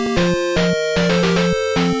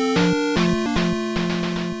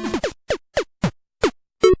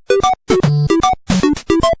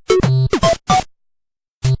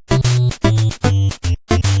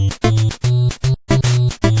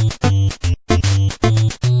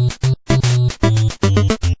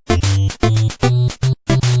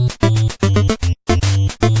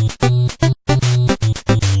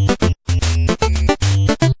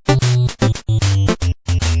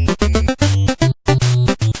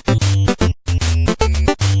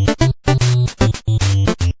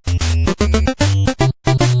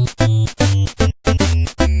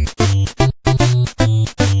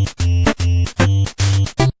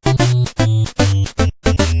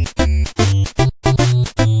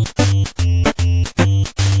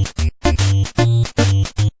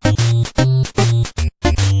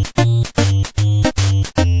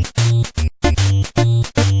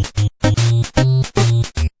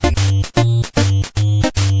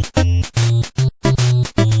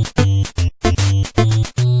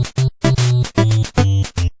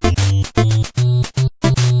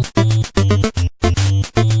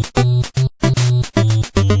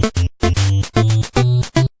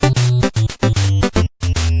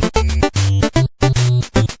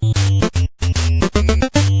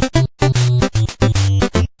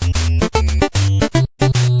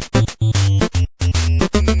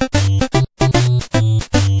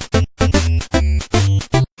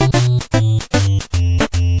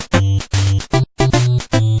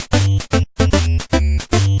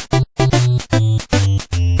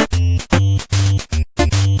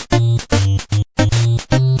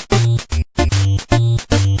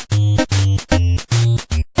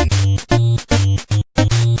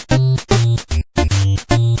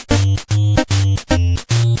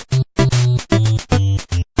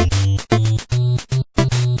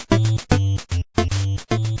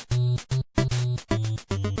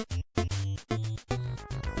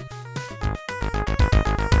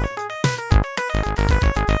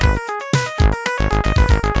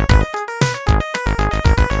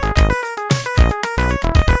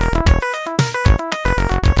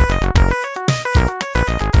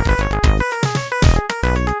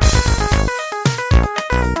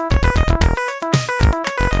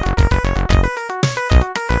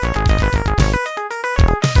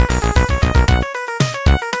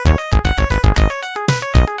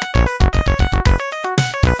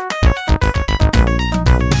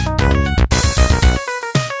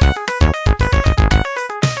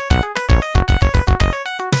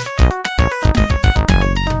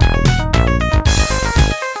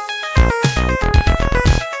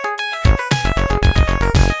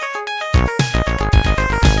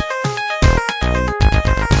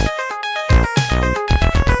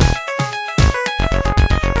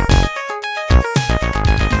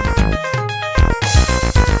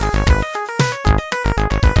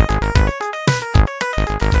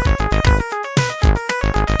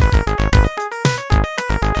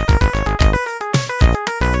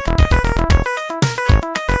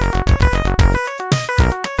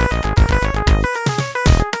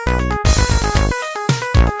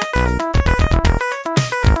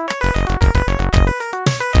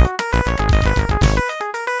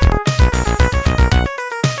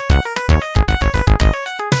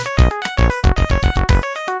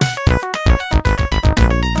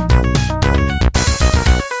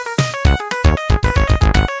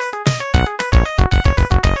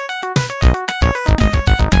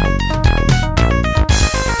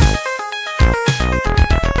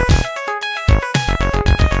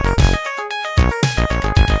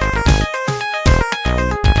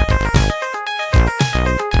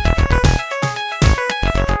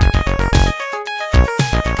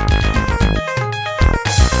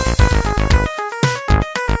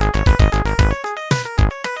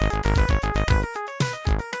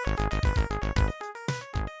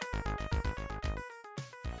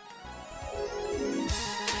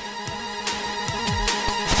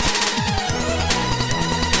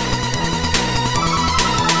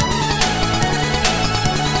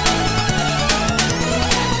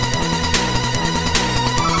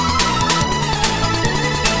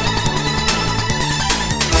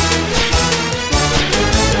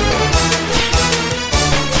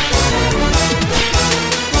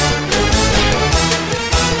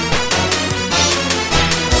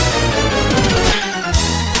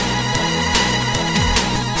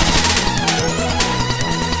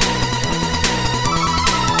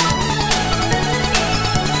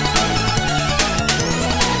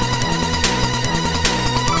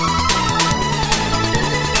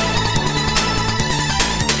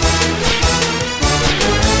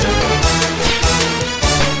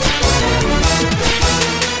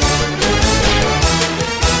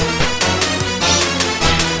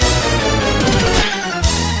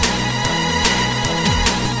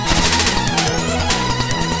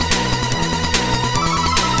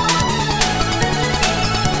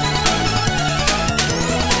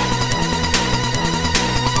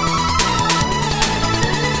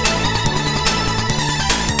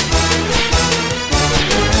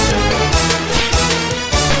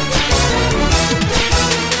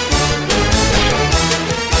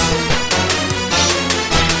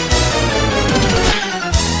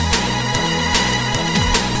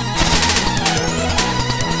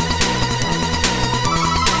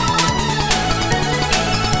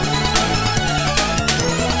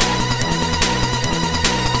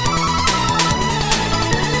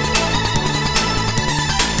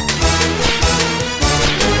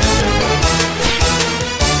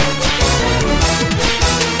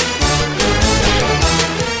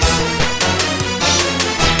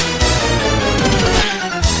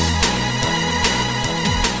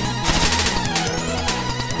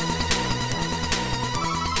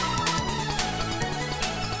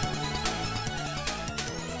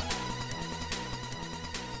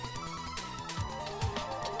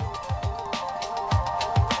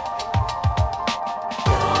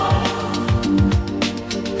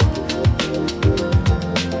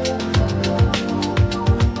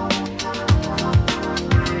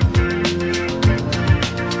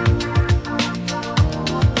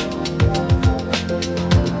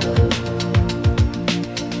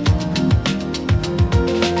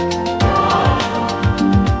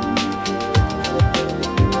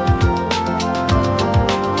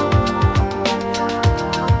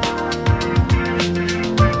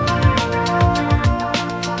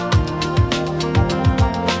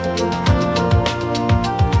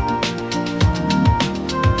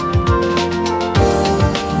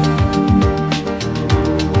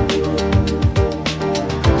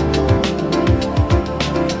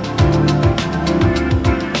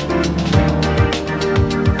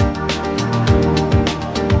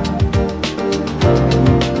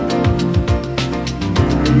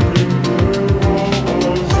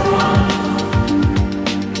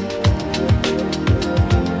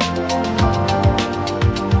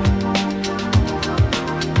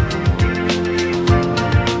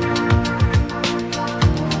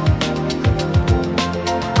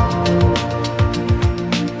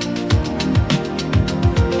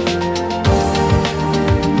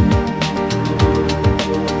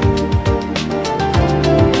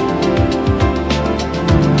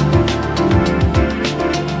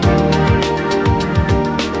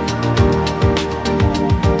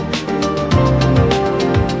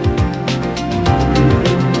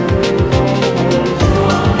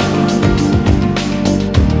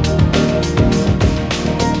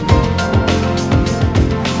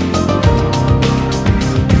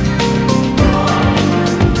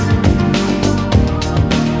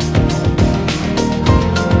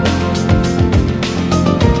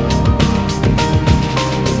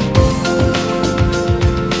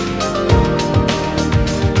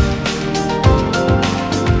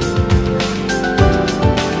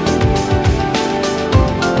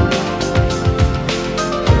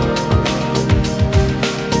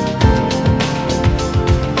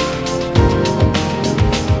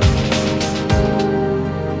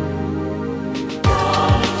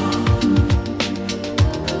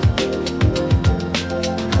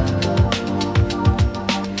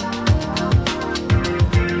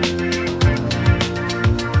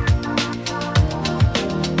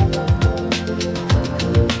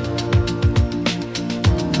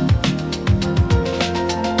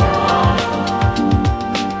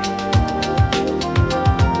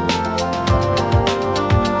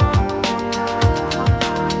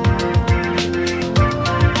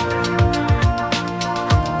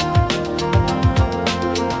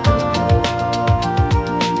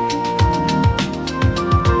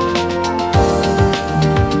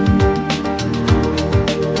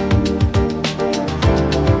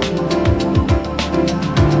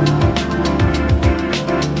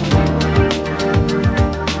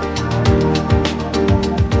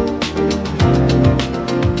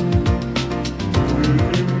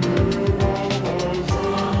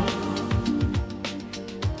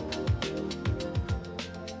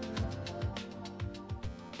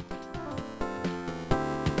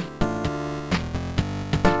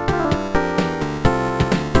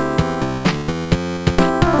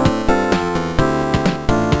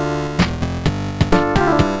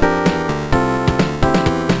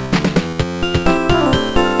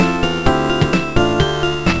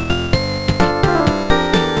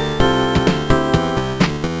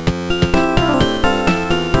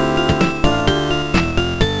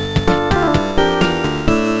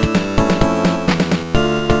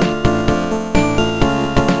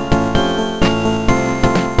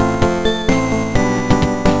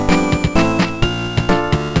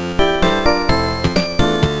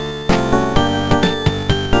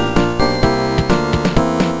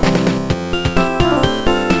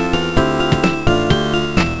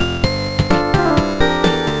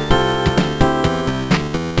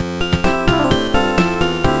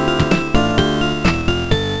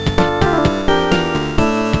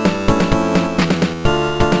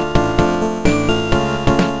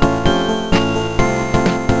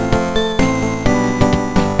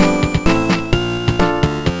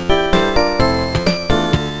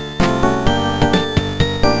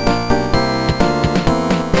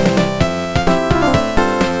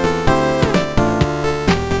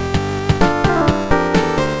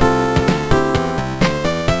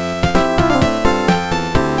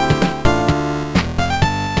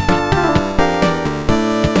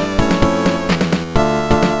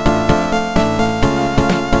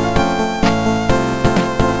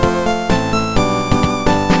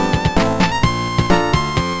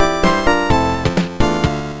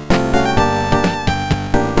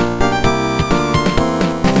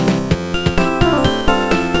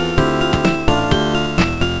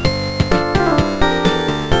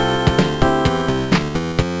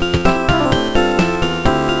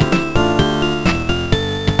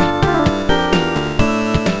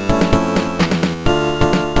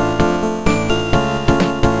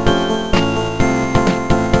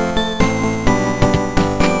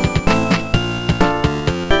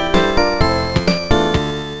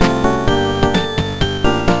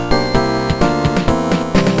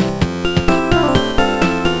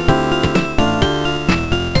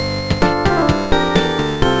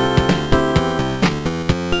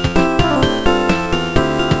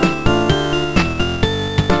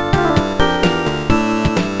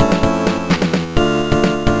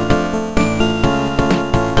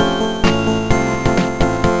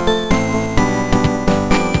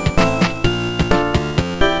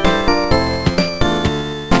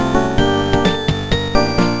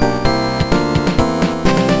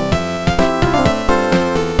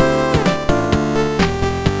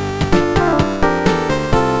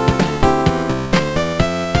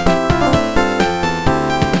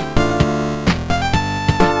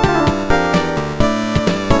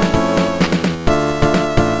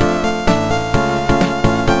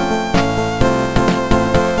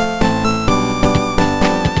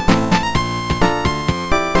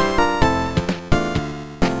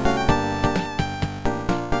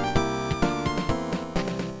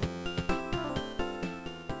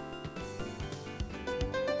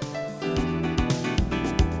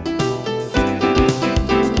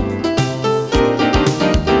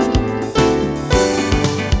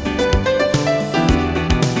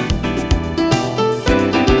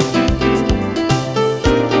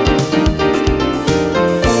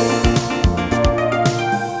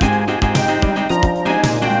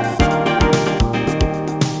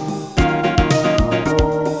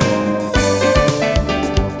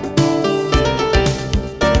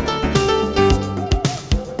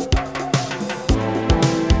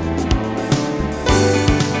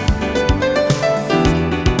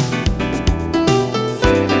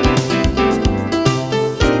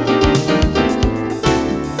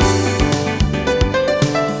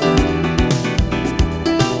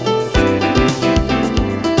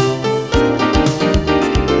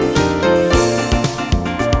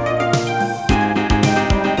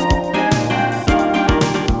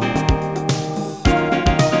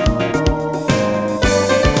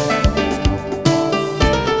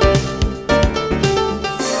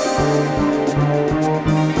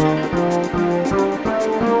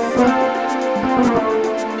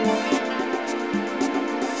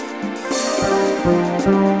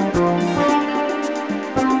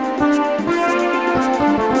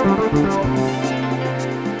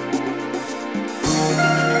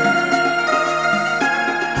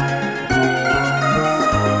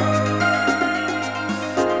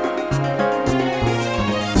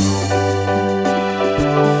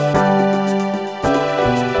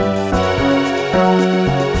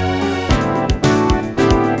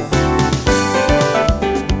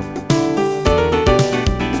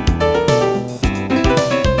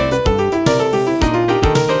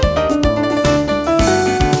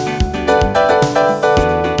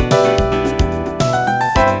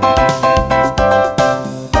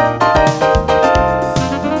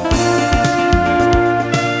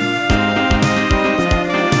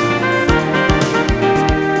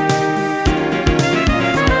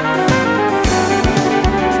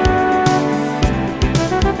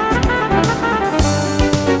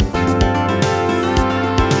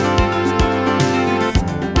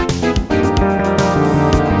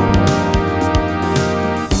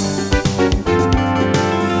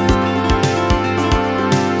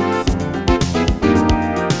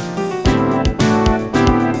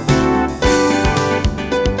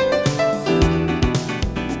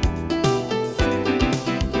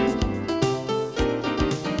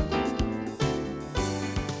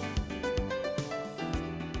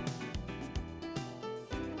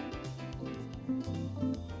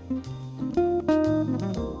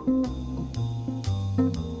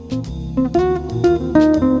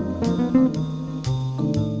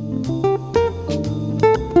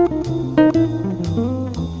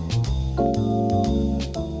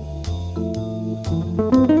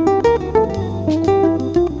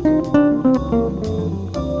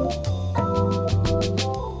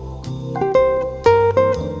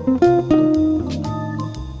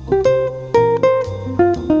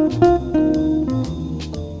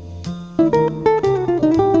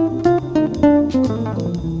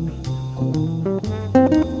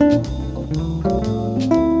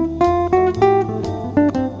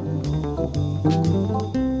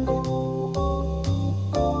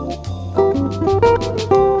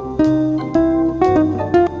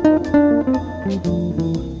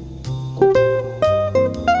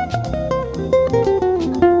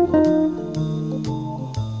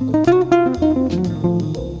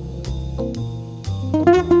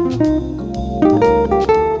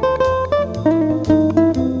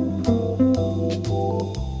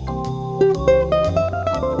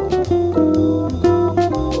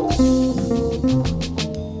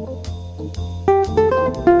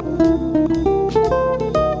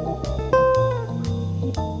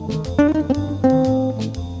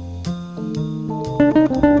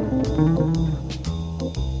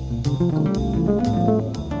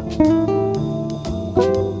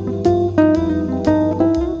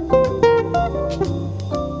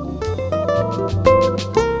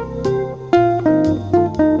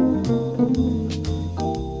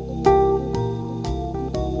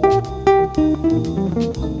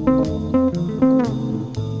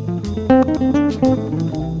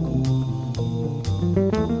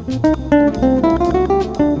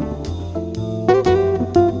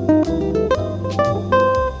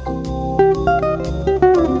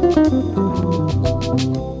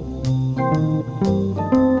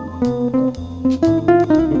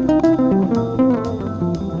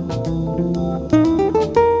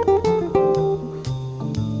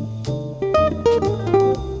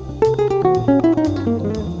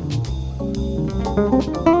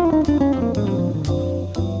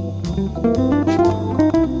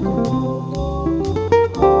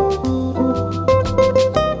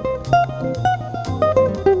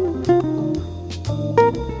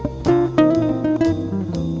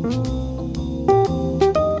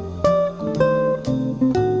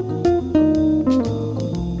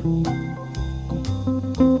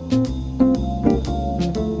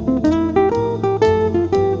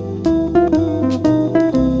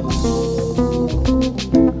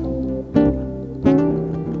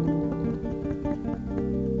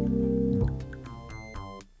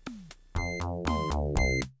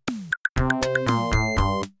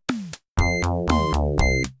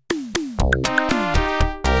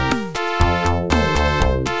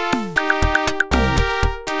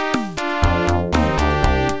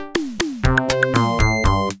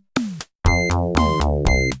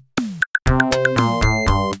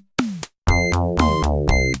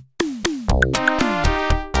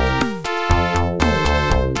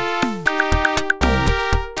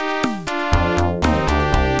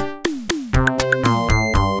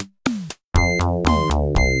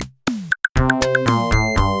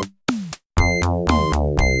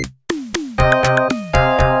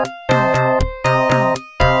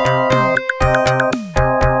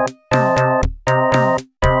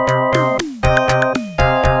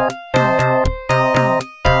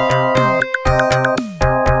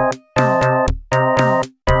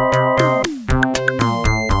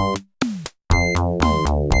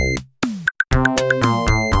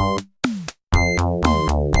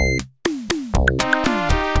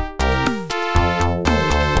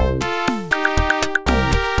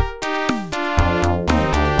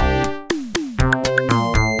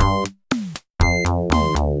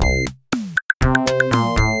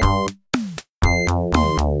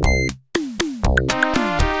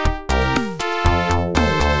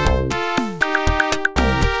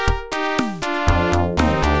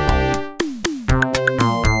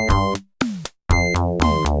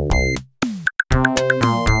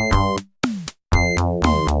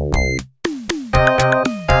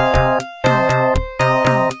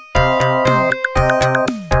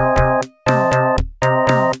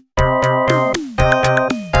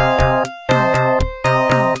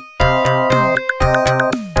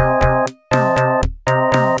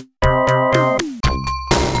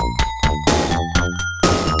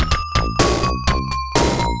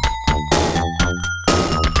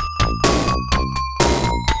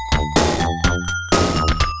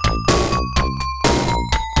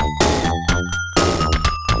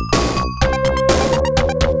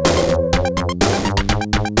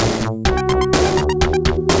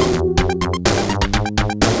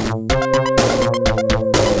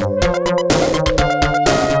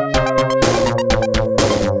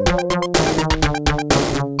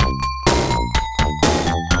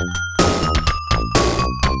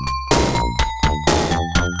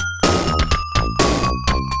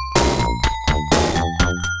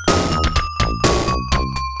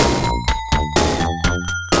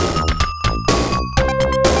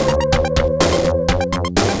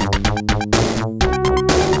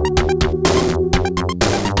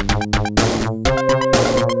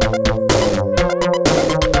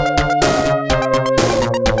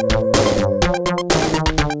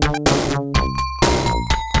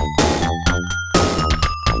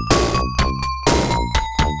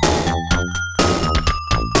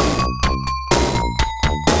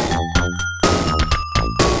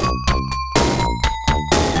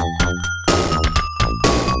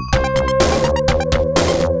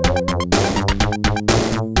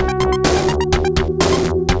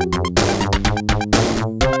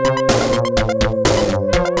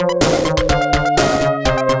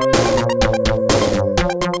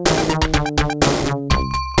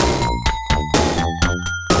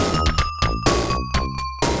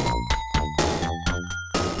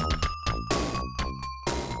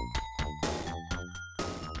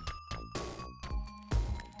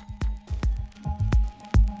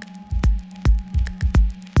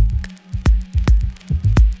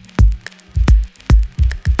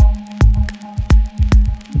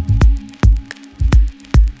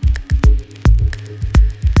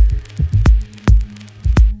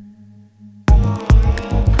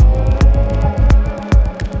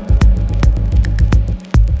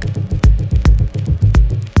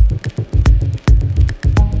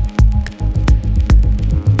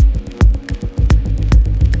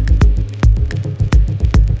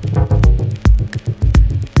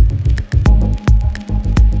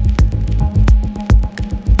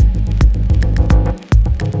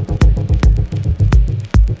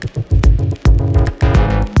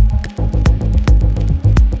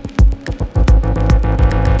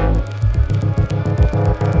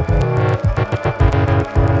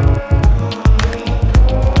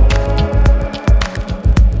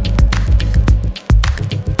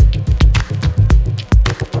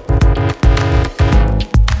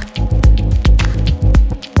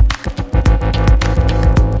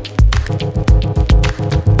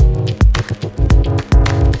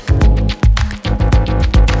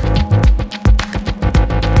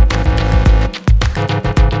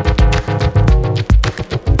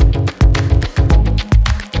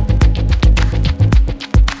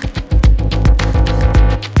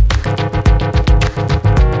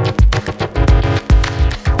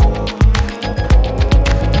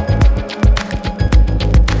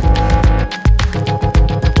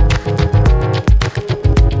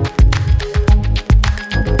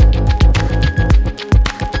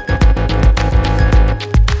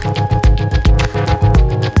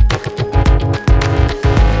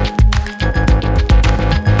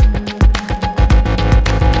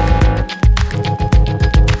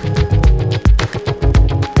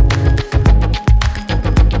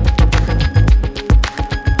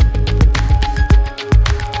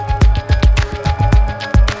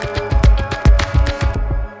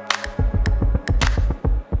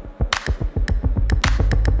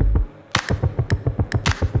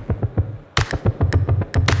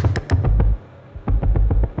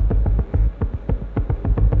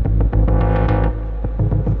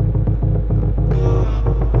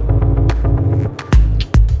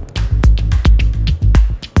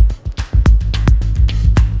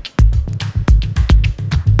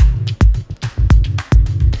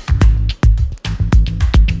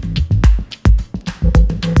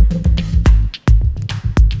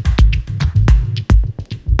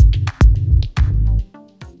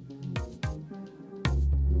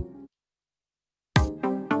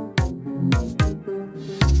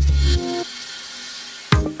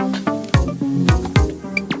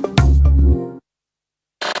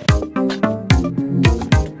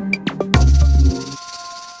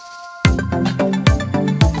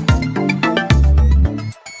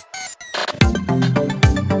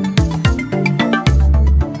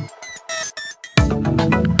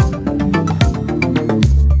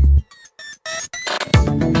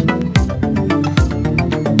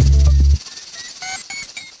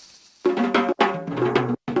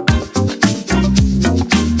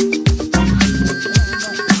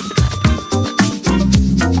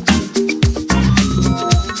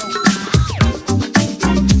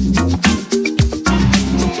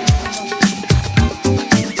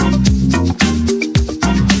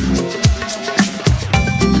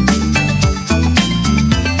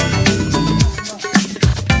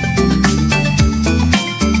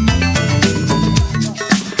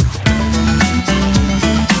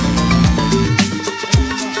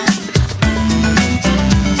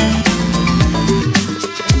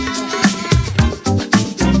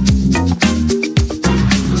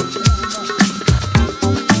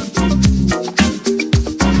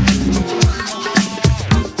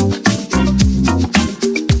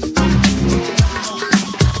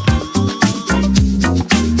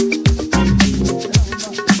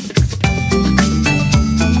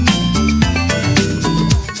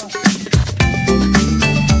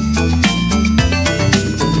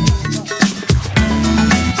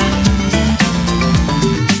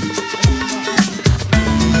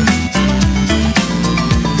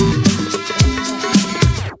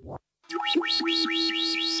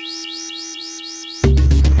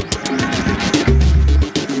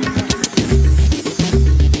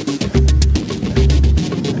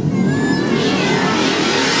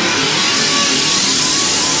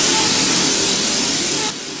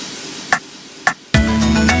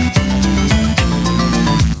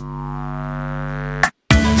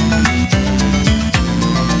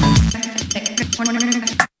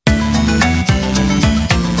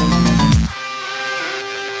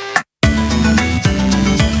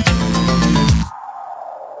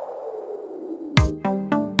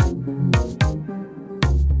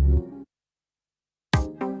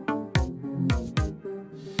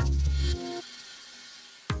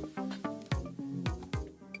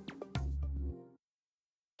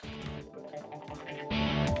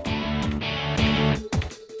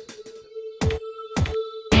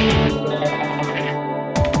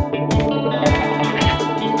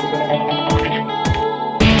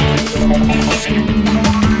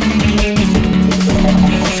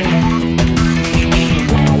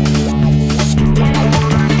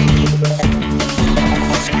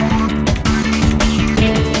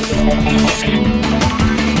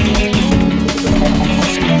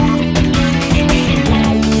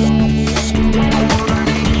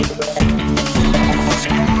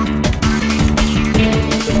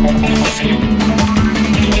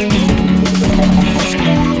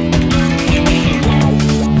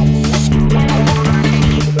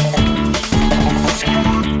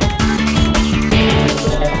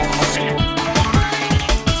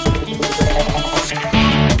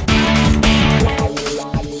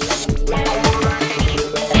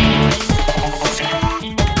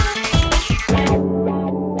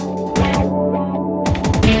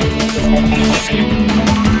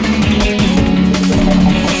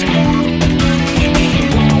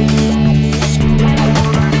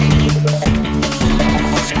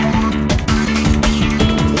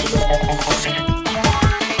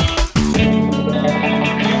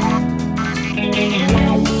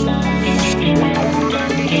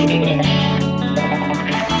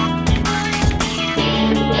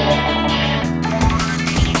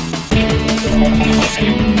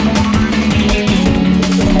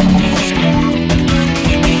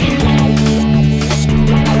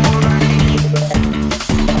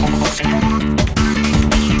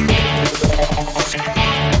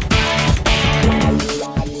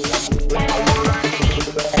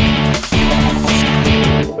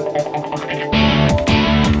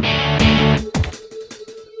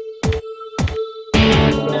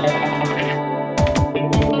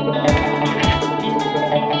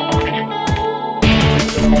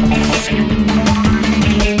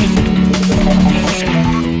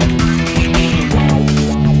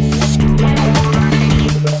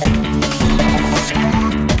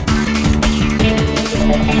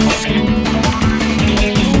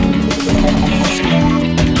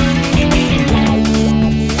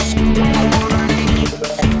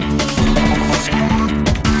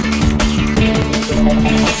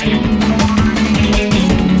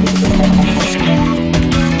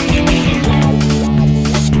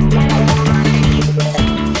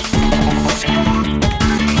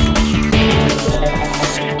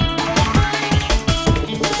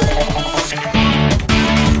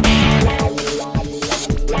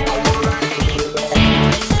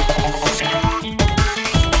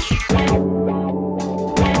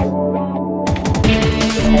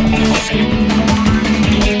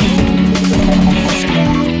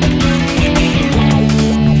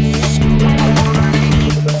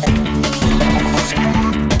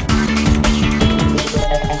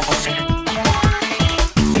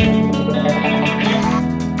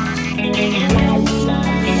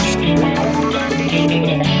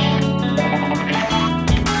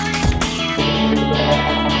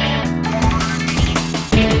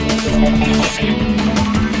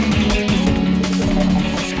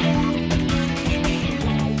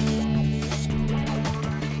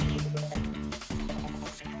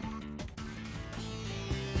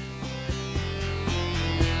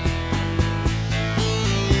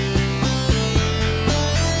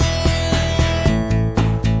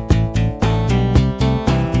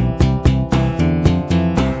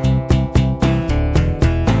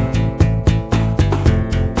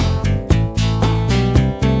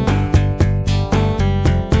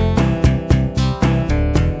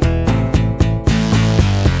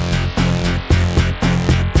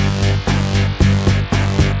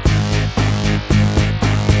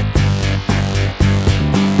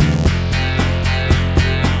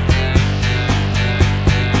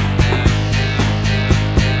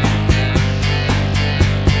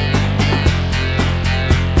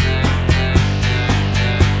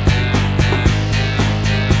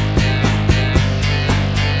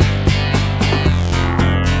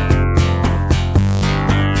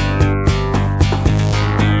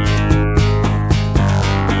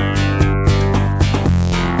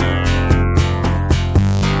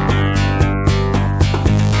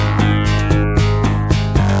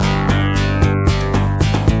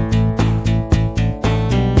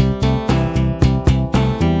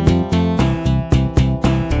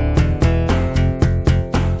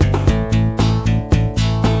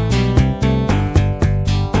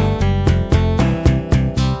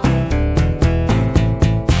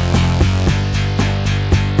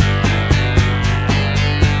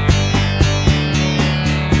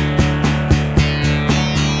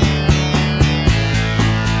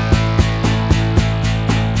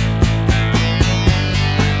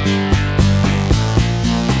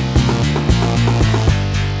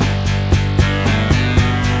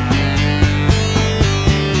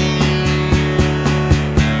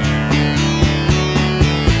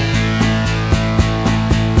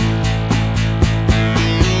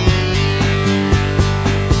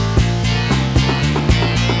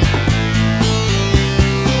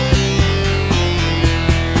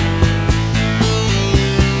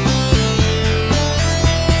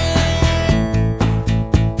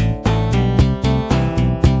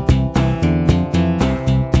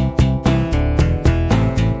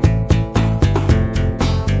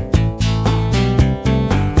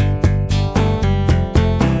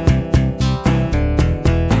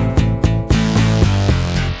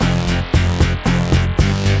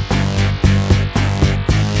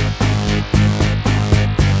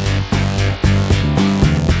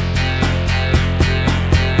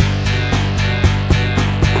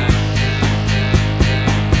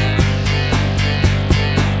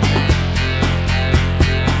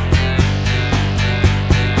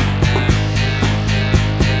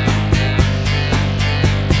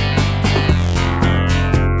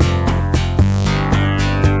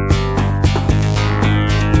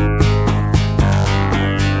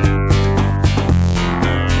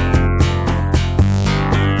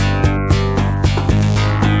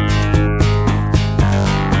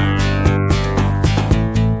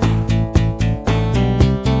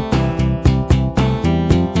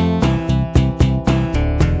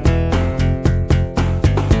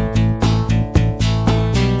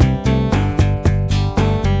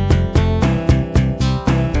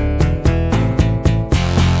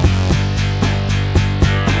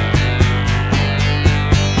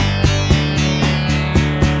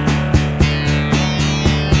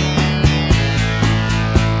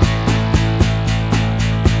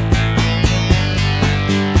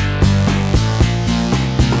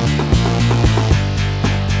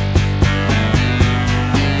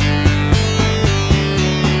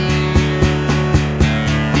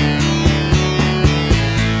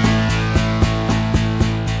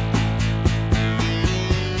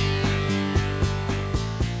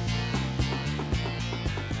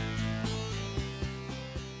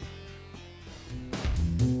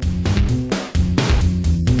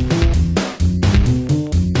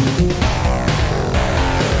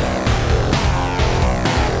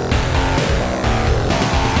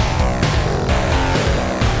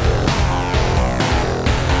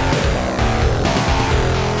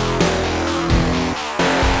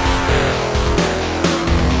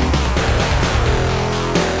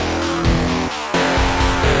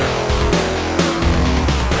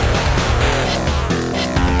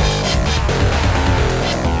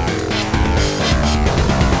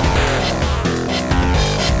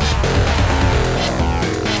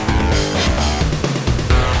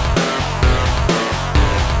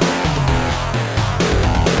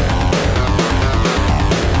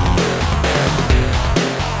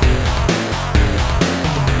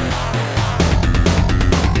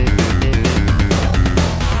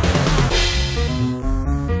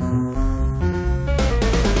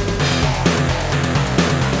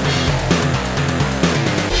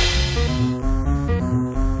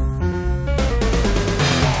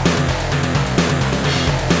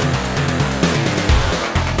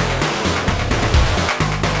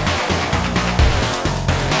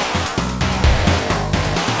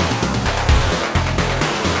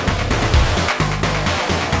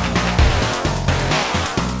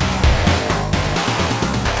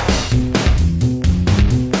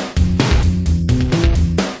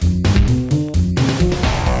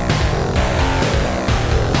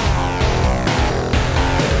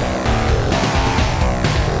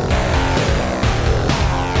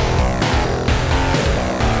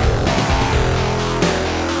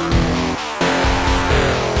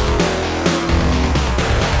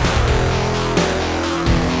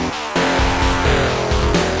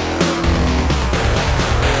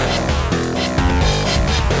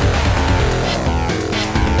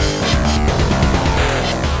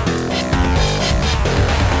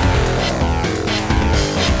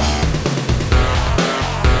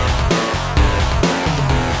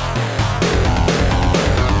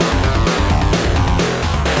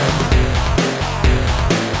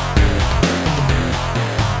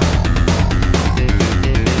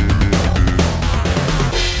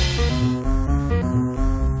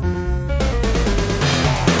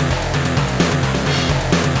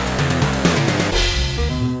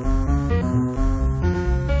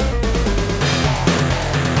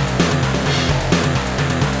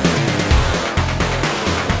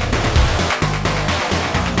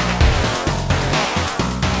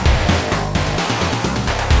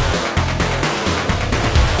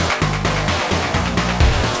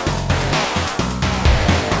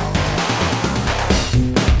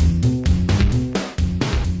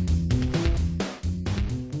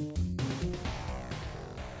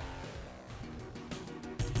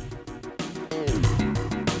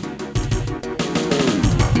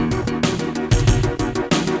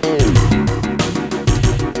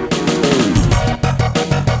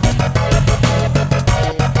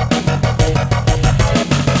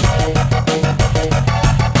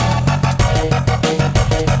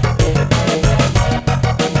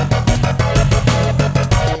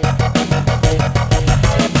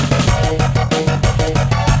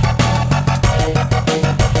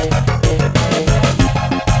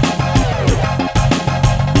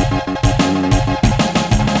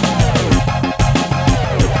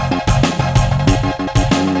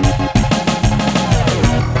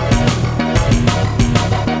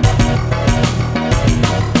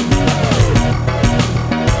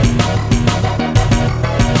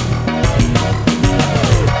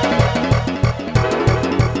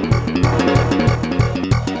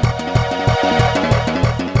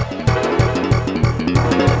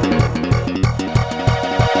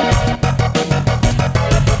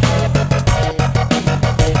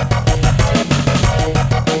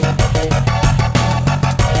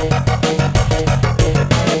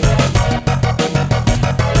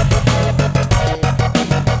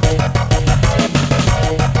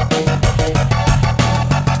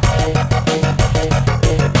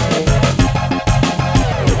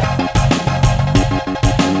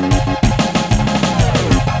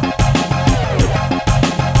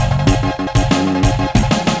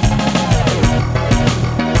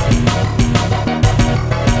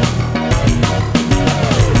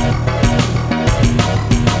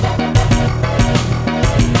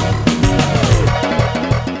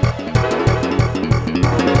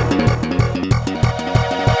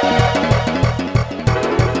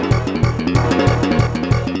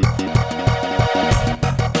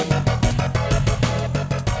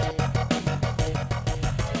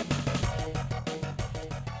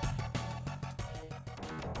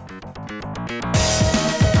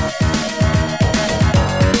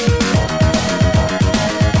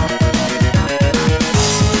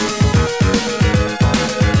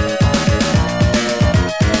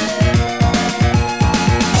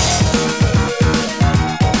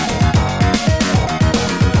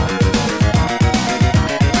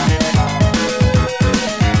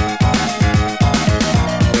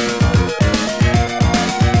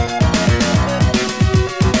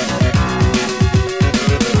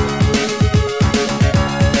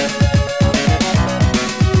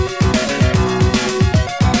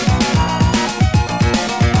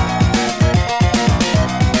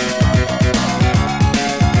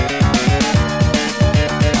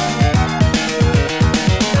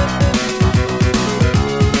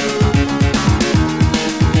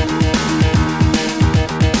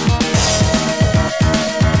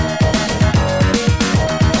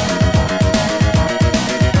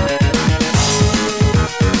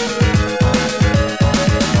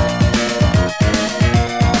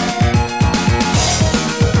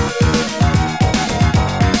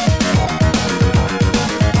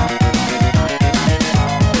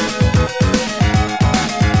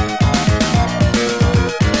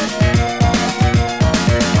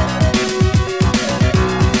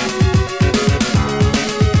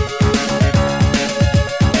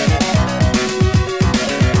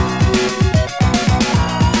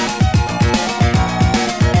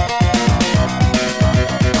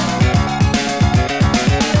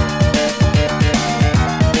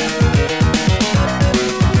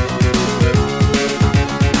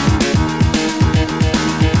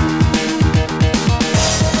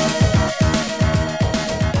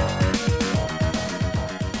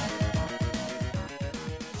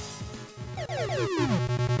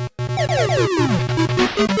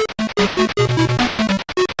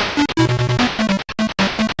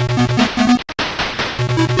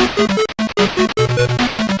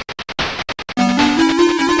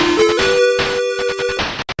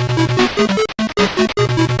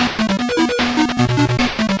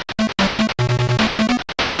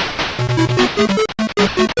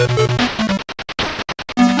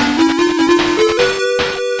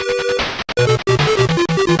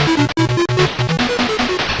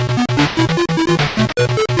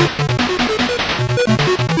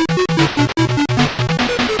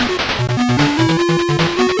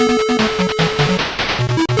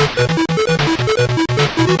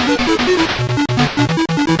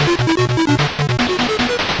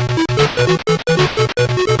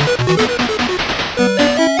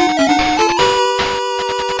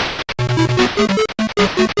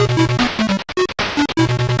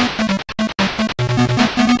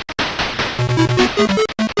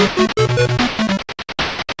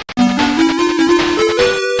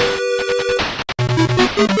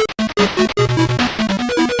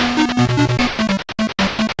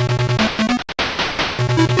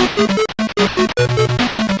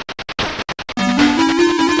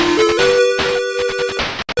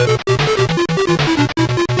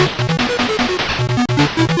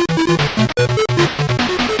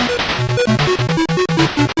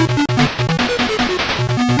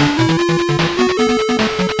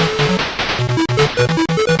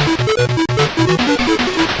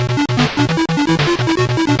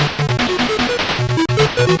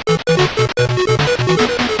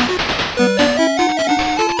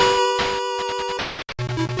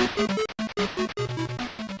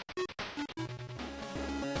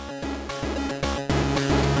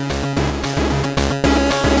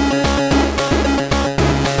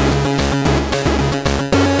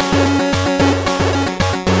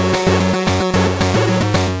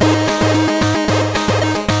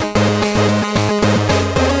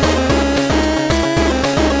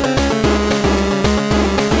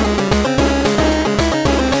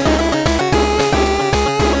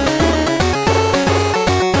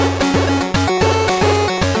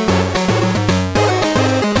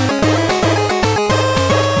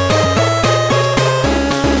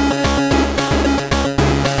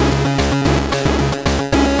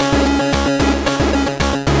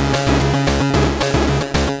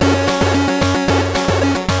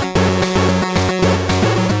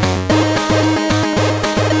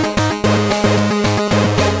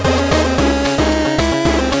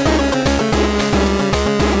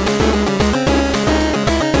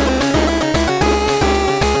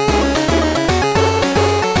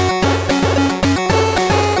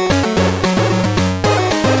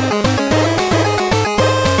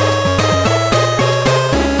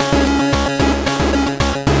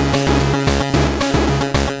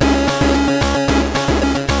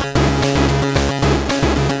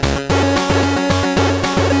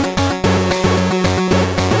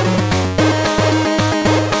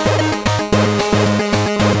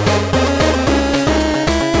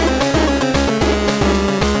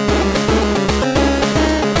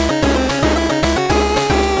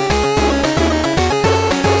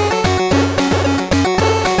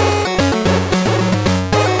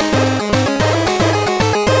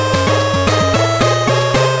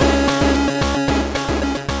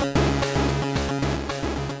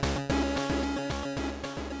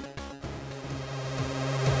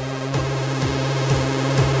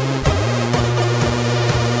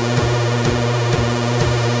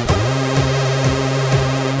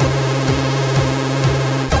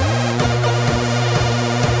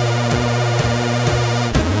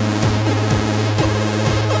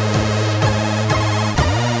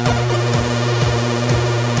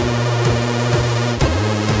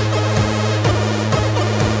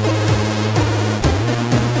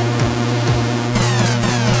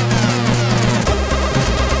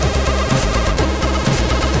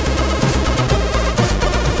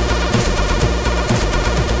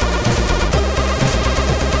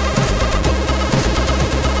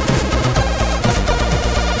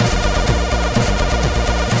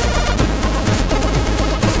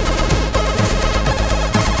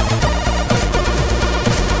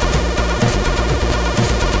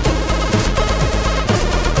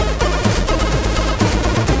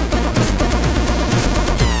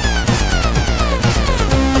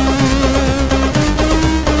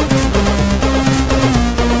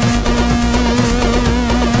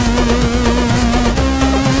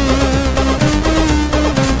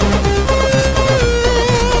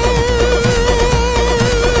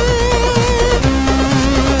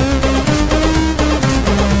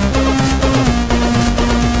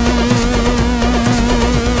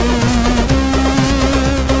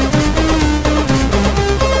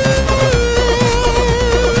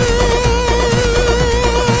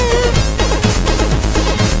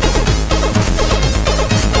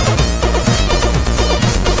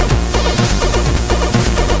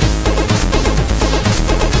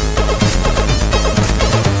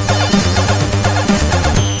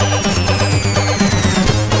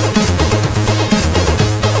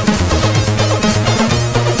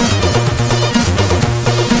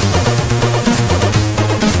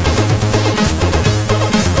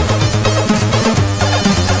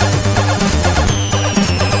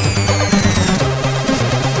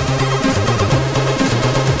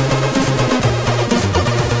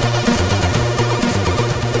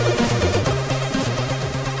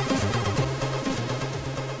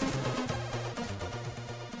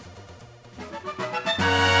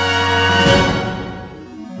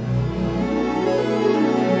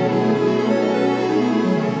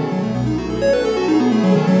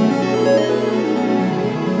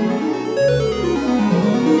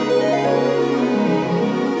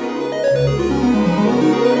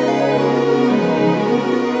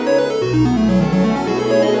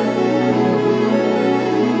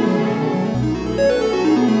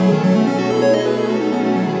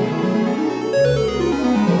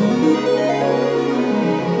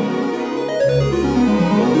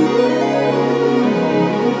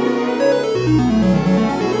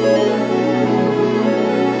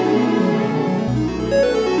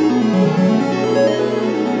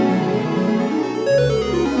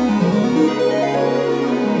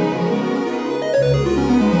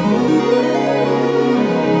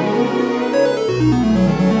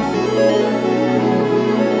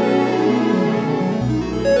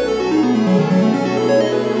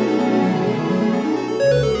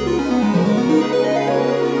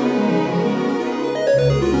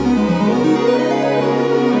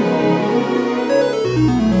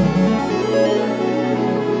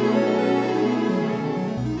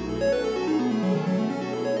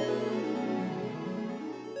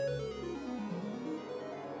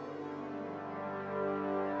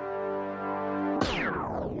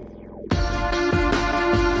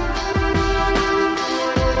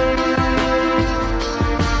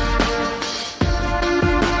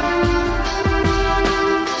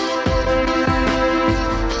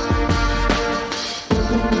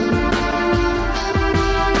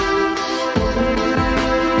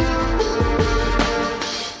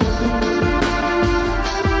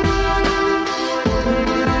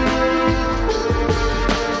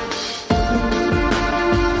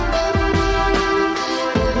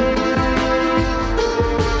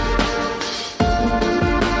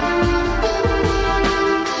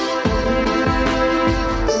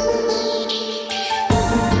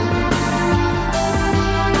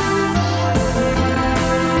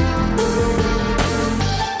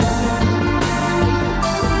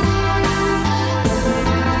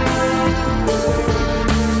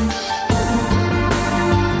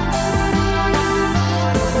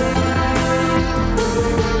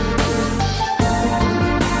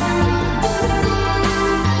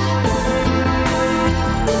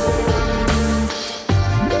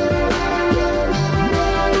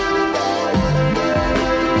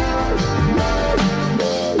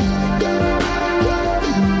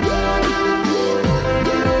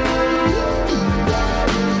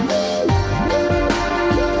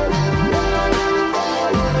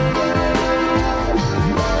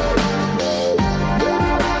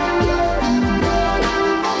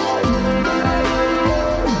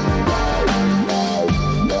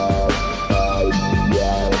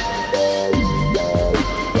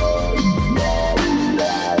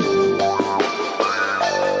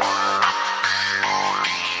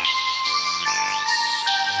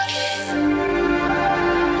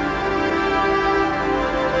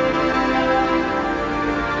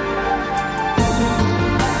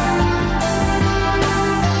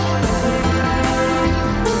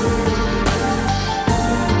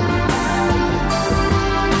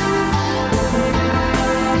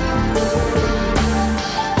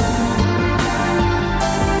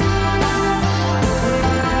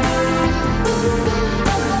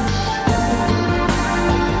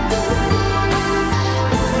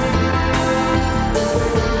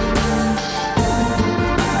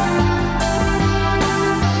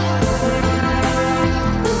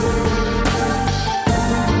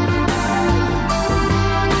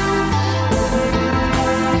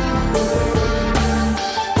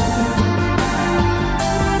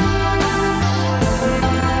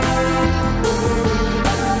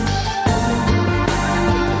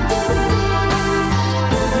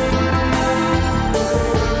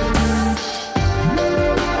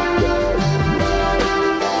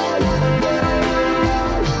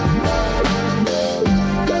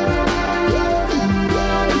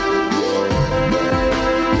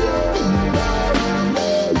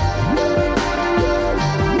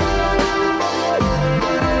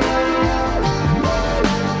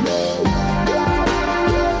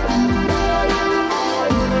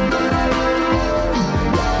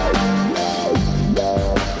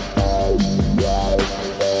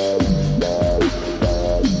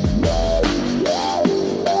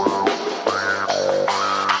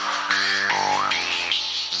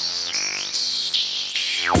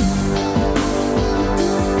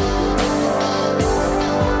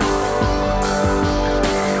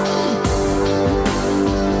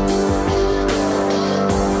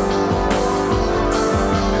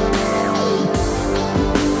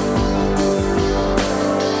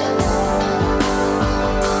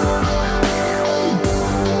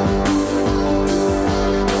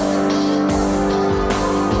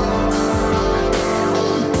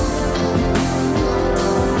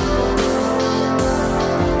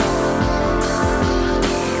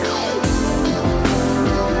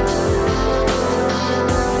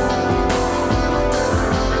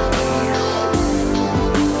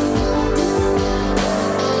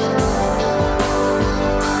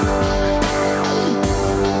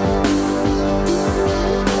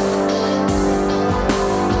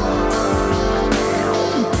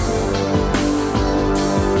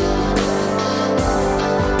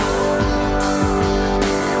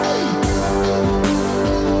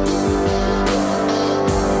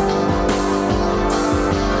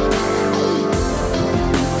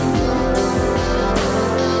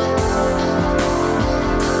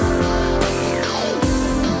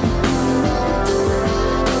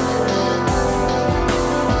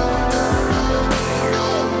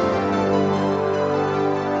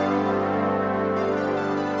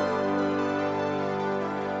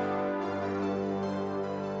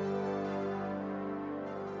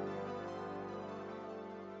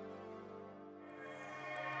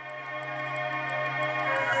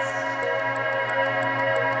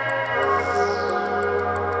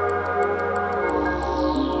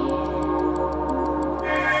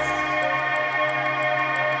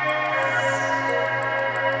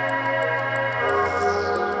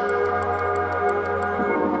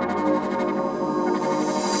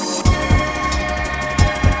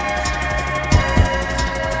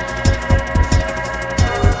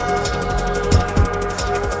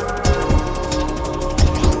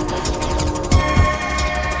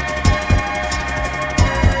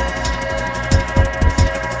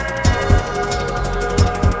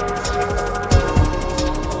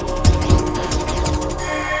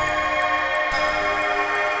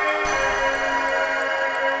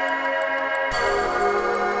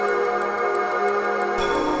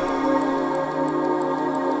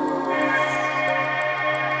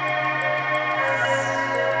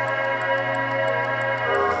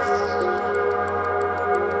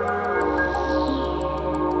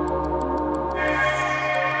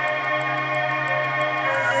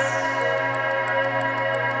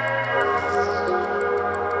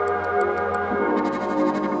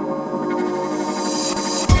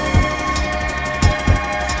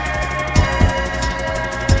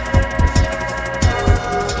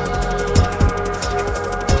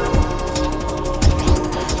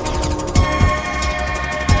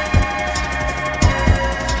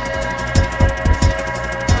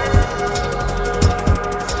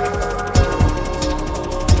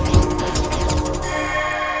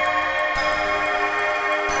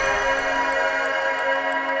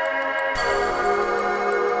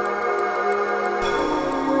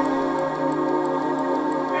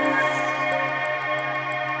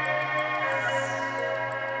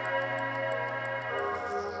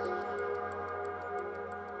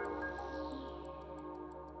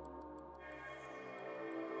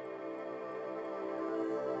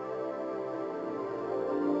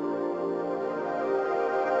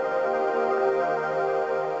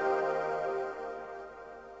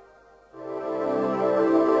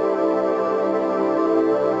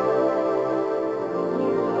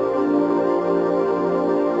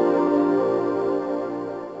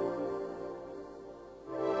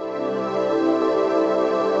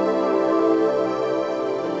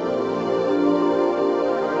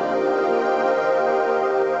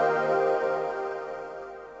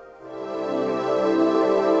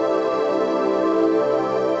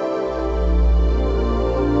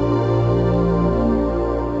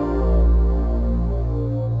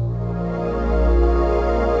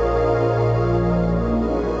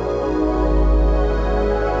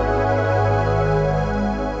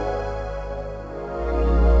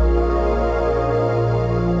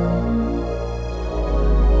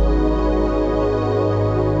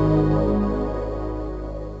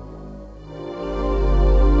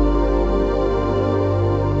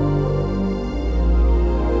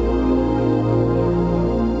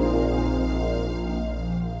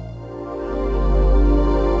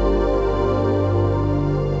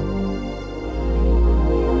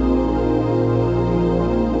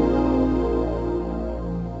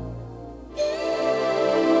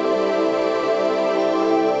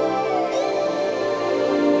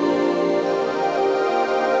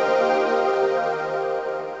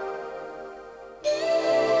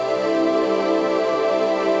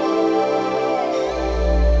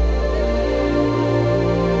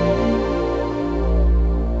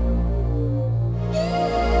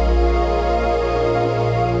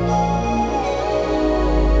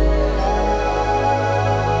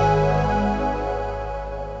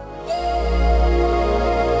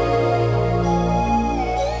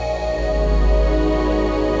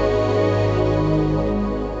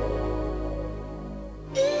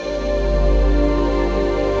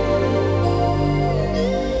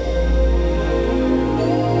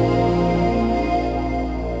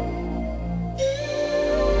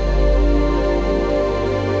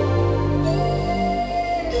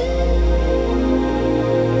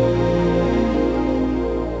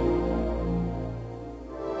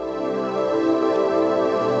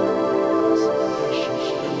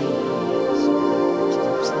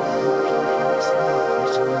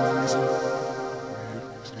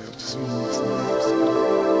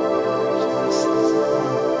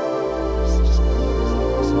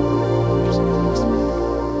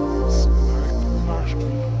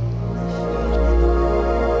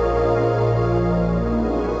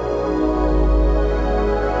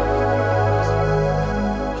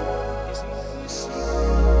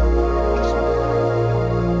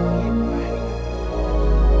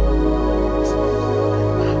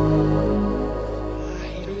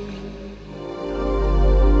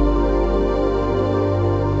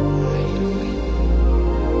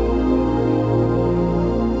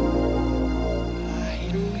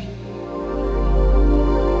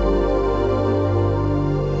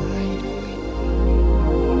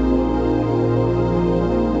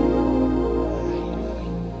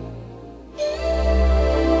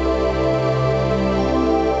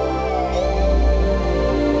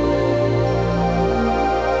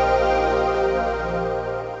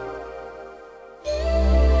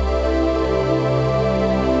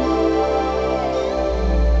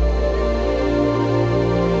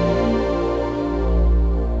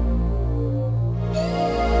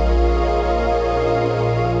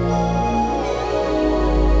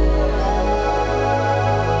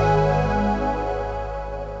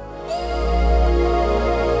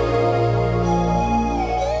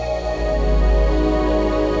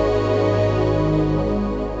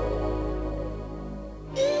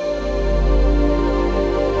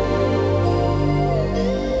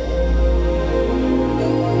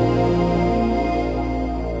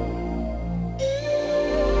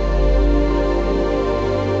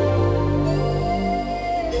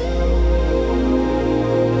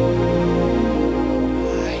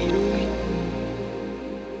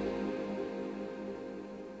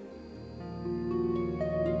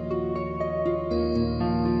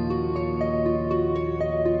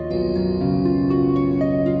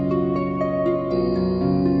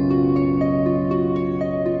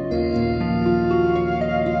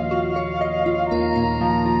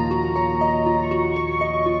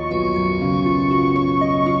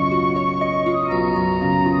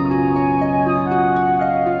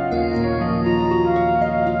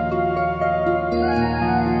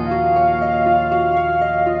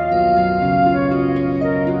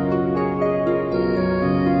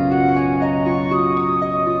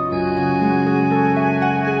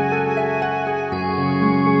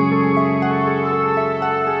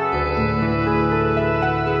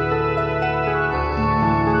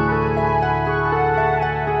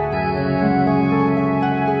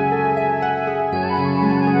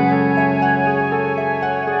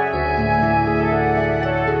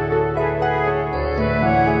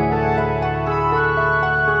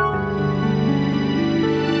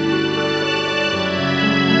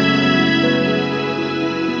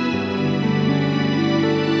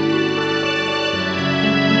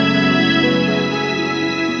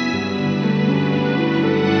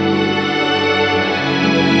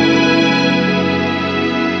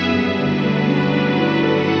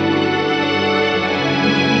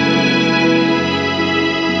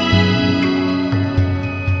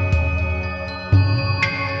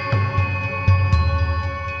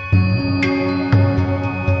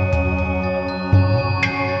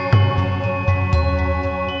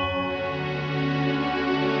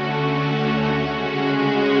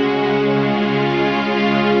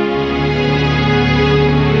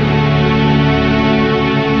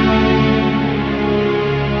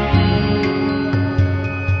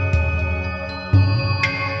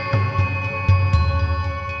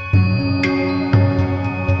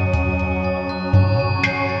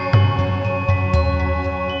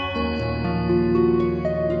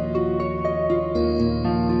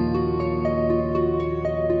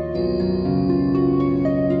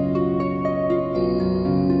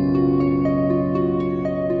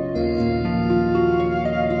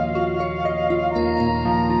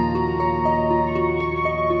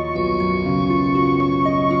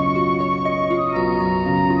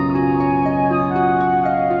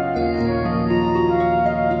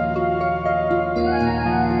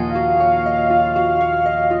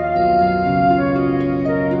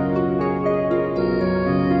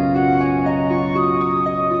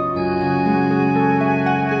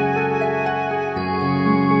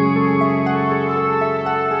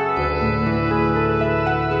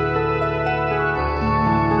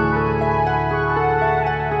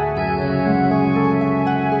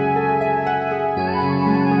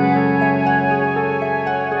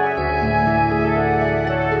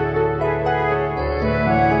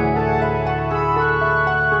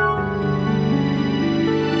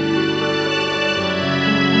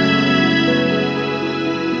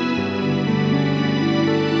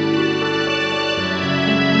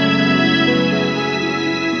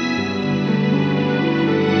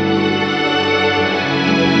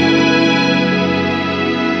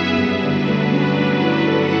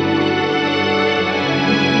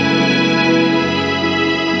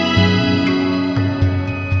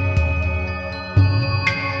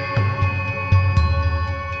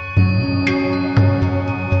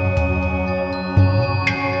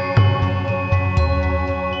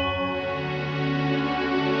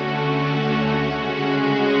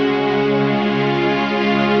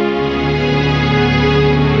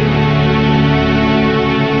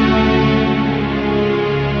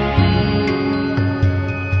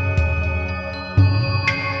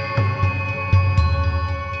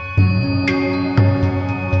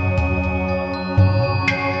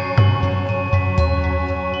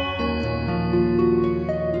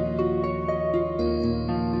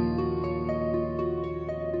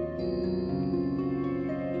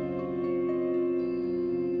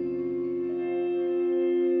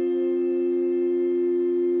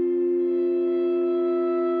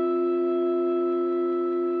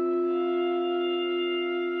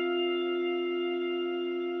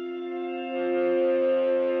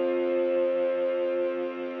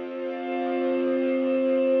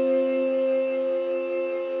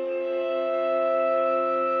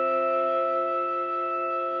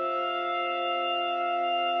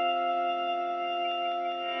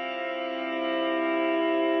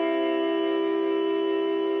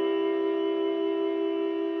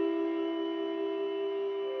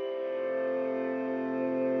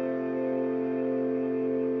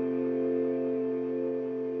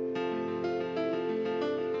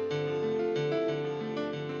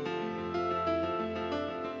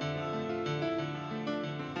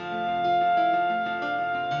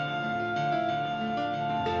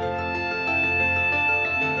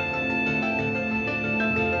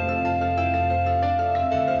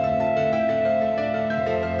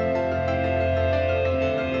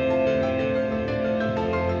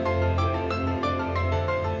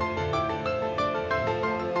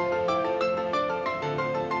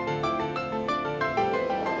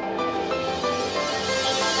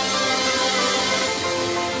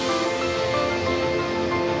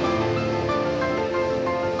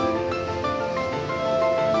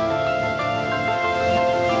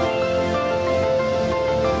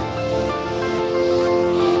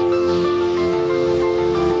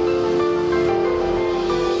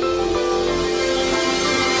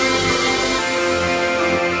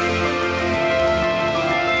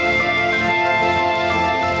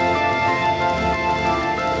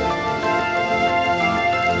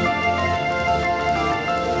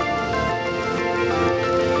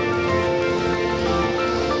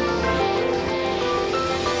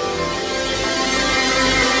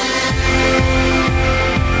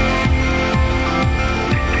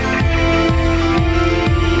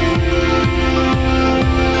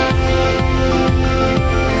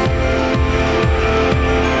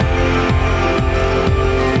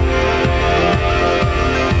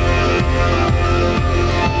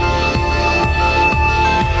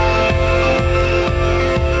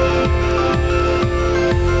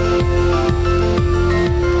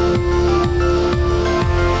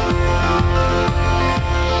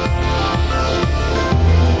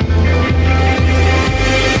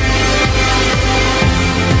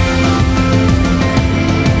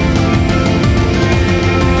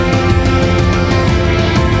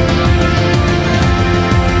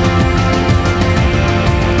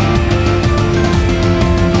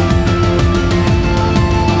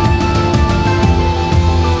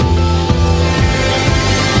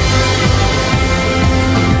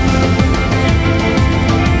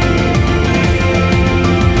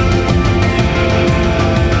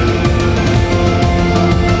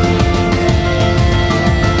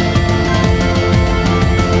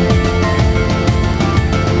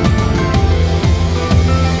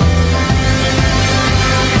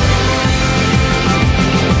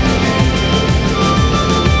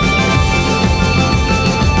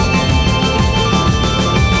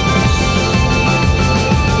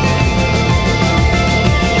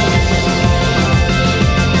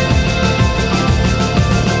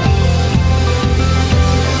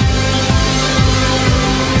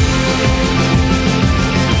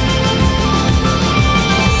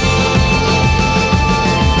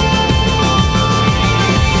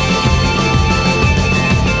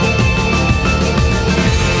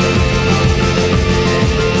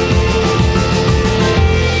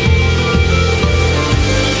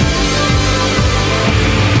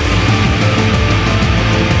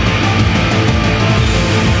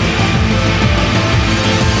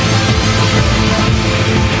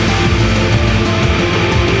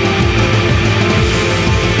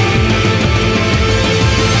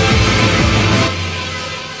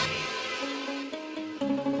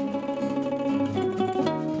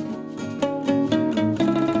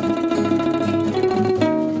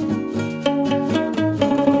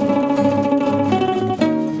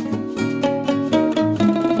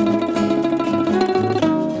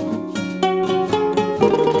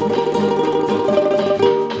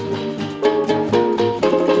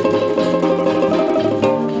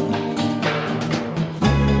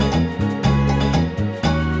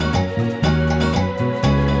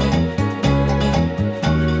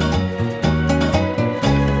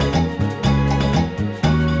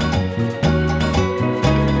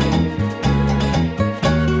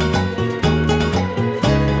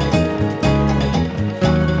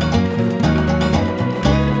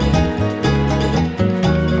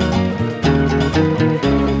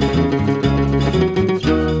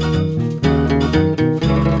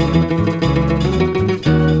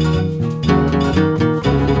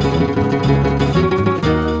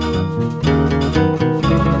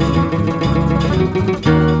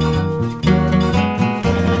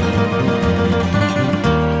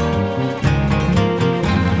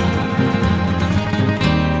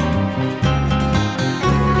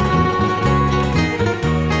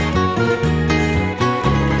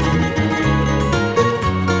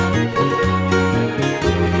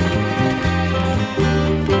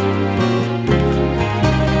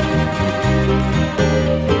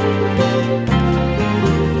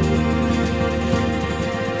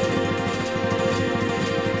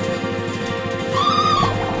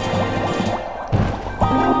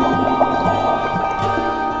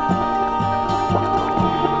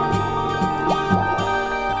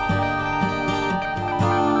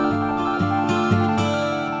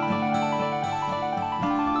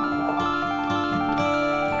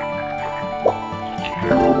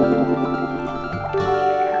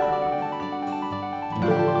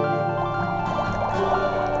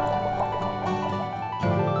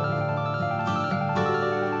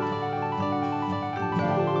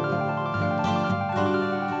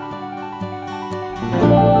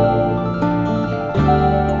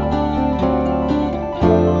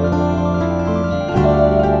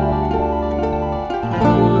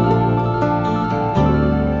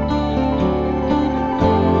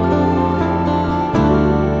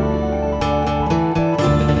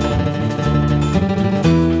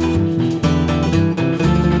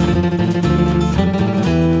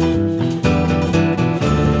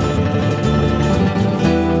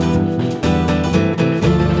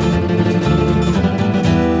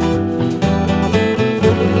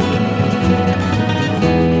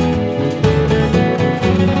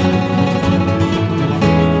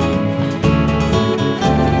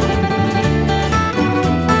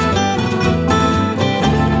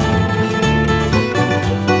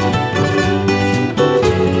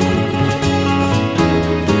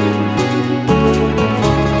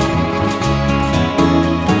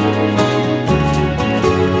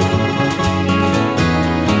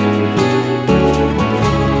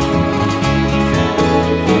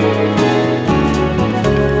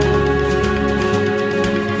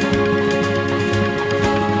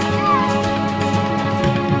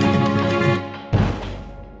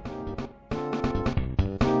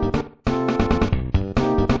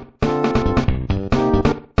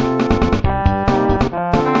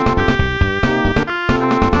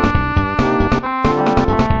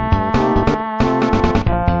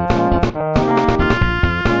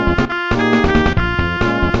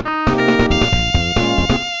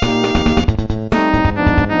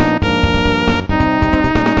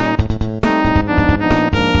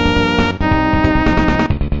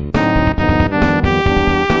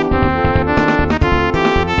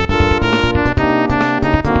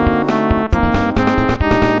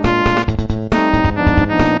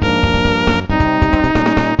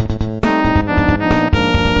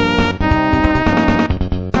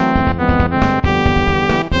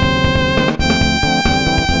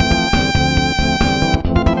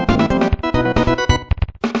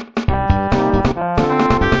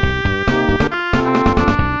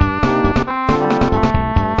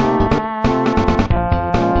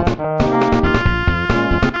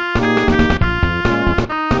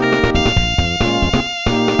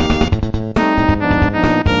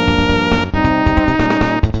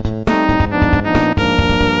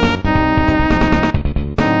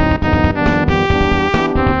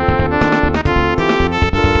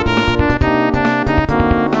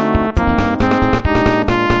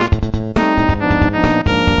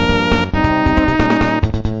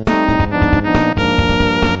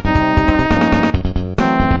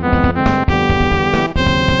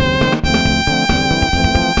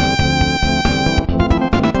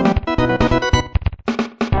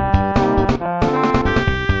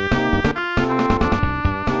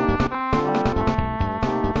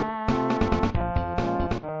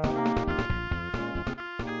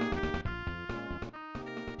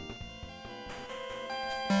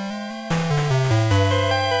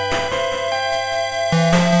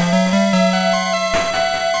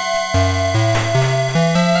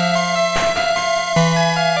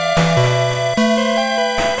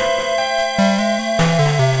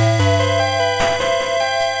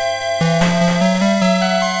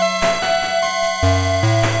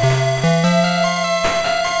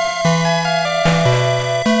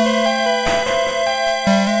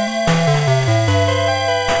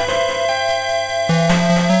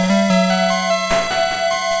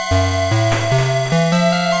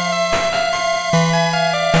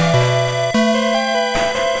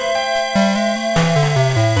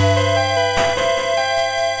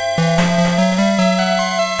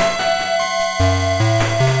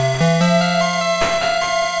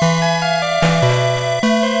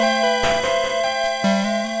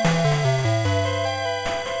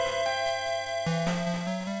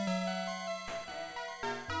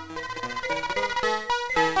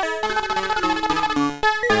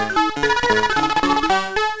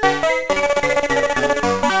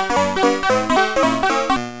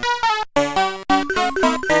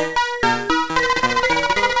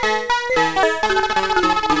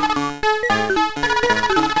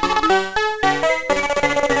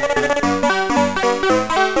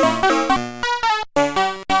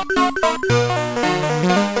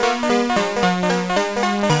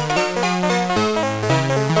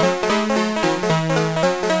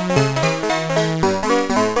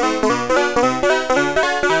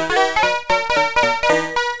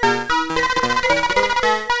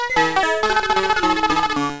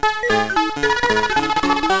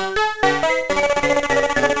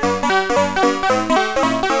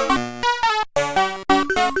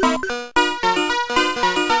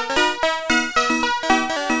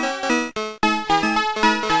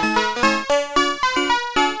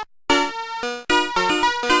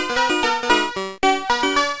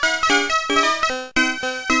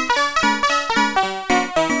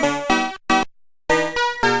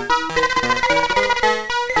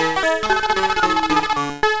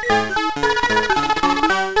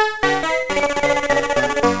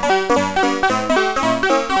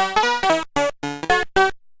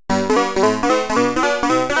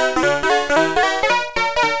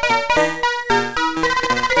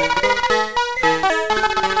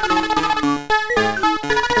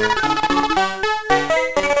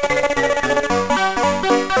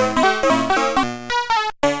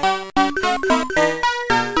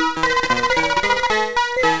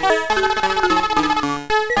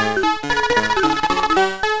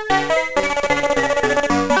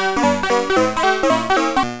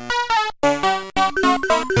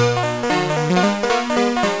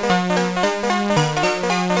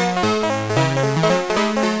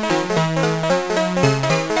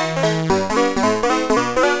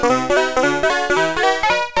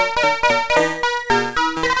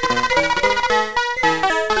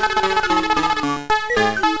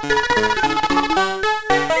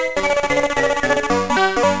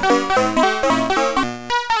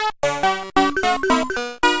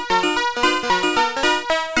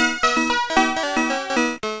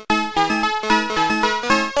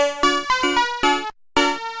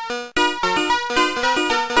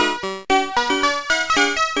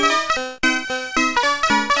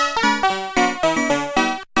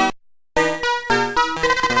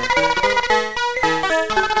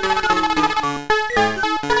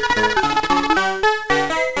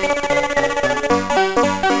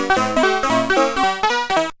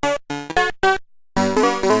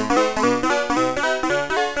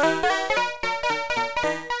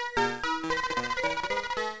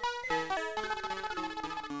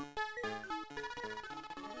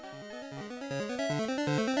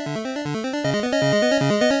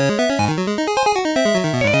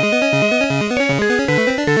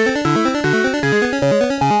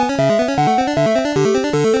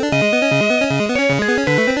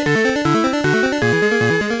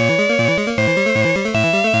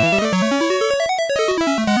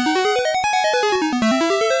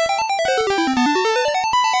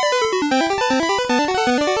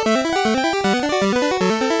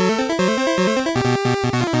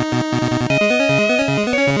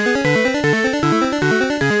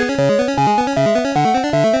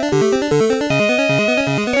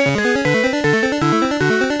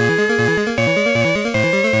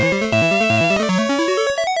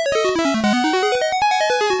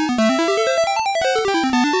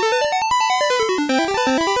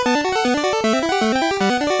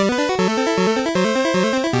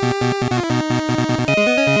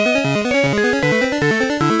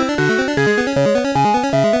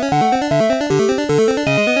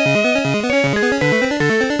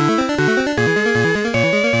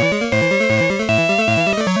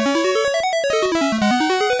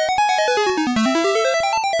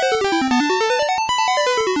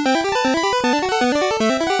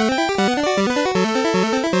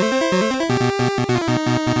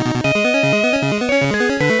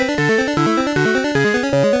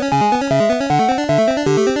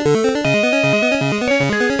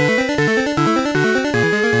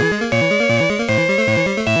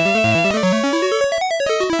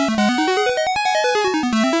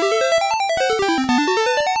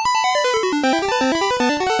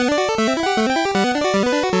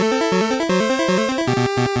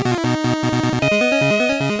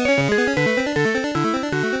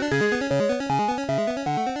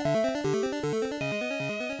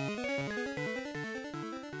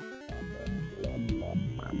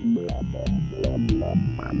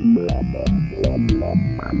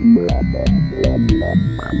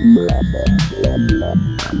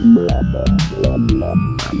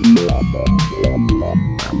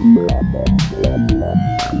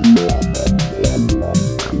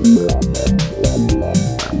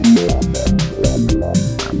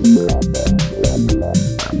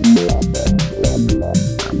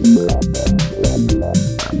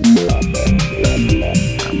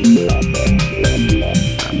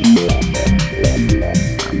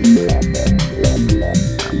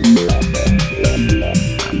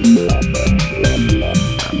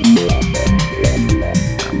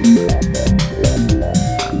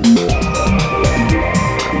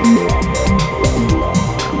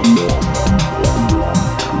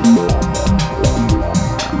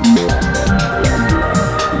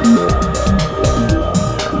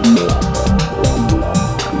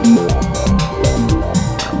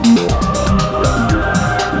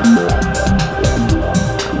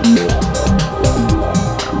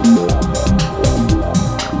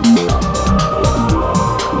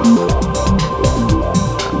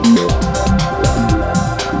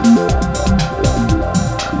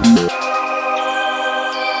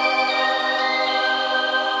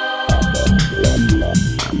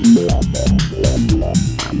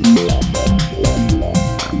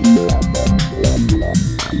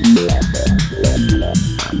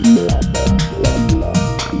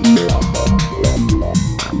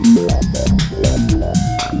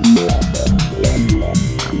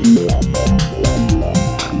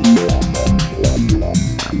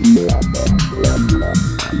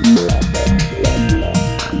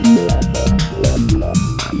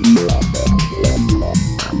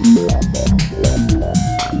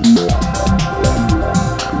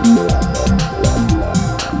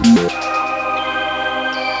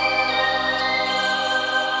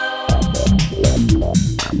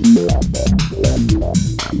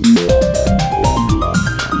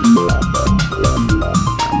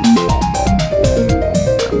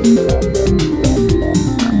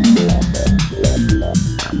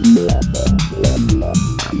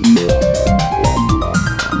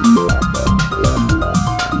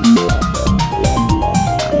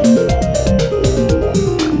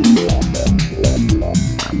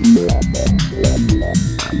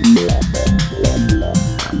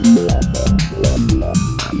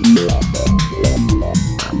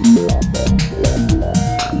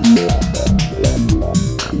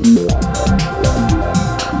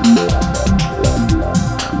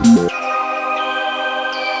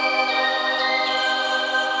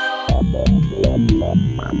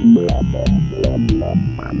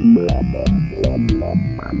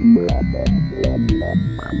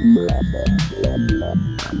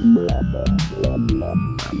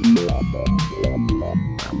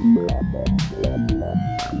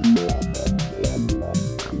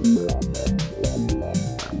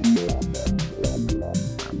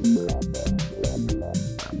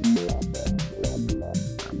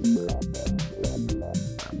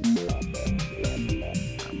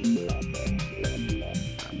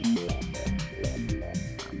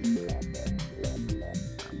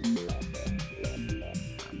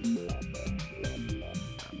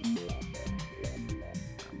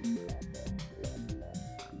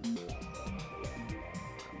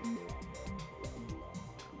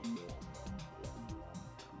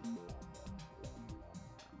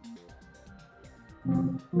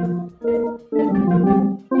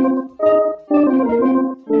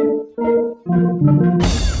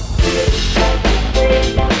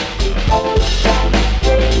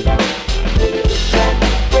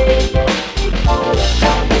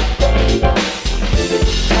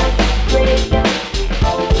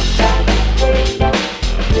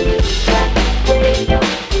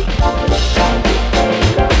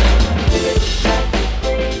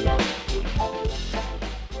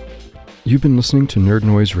 You've been listening to Nerd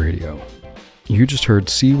Noise Radio. You just heard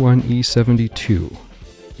C1E72,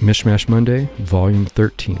 Mishmash Monday, Volume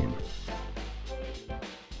 13.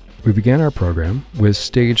 We began our program with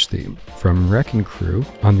Stage Theme from Wrecking Crew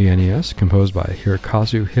on the NES, composed by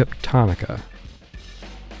Hirokazu Hip Tanaka.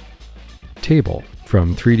 Table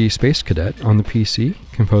from 3D Space Cadet on the PC,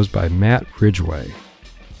 composed by Matt Ridgway.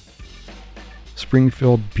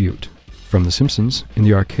 Springfield Butte from The Simpsons in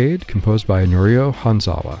the arcade, composed by Norio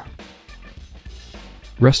Hanzawa.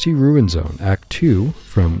 Rusty Ruin Zone Act 2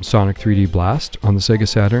 from Sonic 3D Blast on the Sega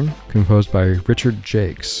Saturn, composed by Richard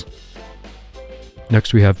Jakes.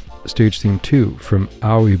 Next we have Stage Theme 2 from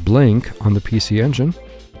Aoi Blink on the PC Engine,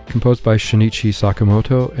 composed by Shinichi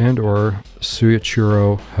Sakamoto and or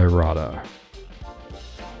Suichiro Hirata.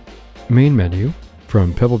 Main Menu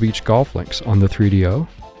from Pebble Beach Golf Links on the 3DO,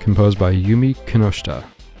 composed by Yumi Kinoshita.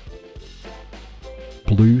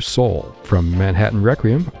 Blue Soul from Manhattan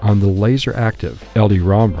Requiem on the Laser Active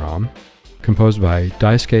LD-ROM, composed by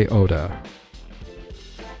Daisuke Oda.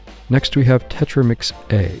 Next we have Tetramix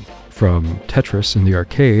A from Tetris in the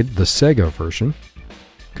arcade, the Sega version,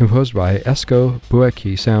 composed by Esko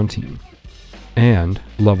Bueki Sound Team. And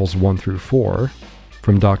Levels 1 through 4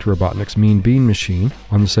 from Dr. Robotnik's Mean Bean Machine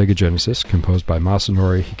on the Sega Genesis, composed by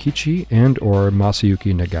Masanori Hikichi and or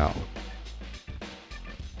Masayuki Nagao.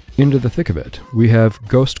 Into the thick of it, we have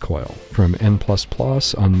Ghost Coil from N++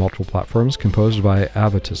 on multiple platforms, composed by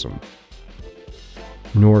Avatism.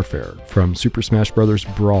 Norfair from Super Smash Bros.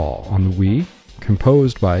 Brawl on the Wii,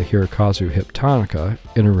 composed by Hirokazu Hip Tanaka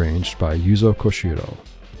and arranged by Yuzo Koshiro.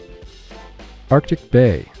 Arctic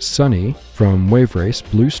Bay Sunny from Wave Race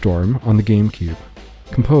Blue Storm on the GameCube,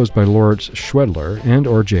 composed by Lawrence Schwedler and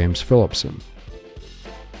or James Phillipson.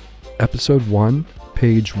 Episode 1,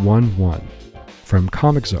 Page 1-1 from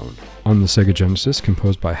Comic Zone on the Sega Genesis,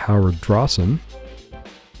 composed by Howard Drawson.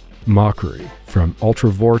 Mockery from Ultra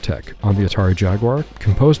Vortec on the Atari Jaguar,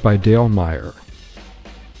 composed by Dale Meyer.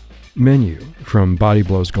 Menu from Body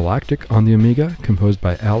Blows Galactic on the Amiga, composed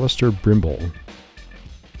by Alistair Brimble.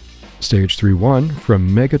 Stage 3-1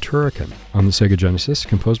 from Mega Turrican on the Sega Genesis,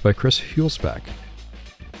 composed by Chris Hulsbeck.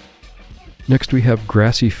 Next we have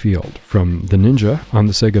Grassy Field from The Ninja on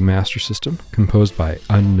the Sega Master System, composed by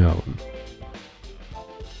Unknown.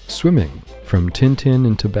 Swimming from Tintin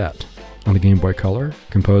in Tibet on the Game Boy Color,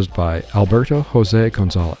 composed by Alberto Jose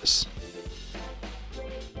Gonzalez.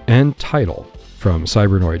 And Title from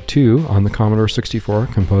Cybernoid 2 on the Commodore 64,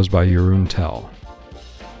 composed by Jeroen Tel.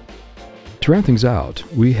 To round things out,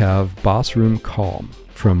 we have Boss Room Calm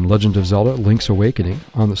from Legend of Zelda Link's Awakening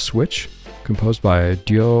on the Switch, composed by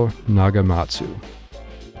Dio Nagamatsu.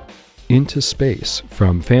 Into Space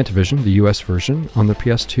from Fantavision, the US version, on the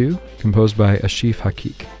PS2, composed by Ashif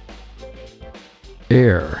Hakik.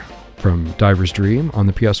 Air from Diver's Dream on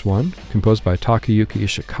the PS1, composed by Takayuki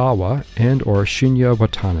Ishikawa and or Shinya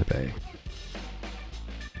Watanabe.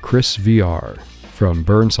 Chris VR from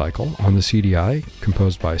Burn Cycle on the CDI,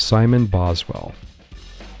 composed by Simon Boswell.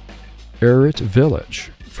 Arit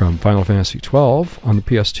Village from Final Fantasy XII on the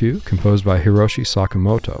PS2, composed by Hiroshi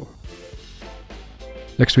Sakamoto.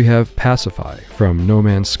 Next we have Pacify from No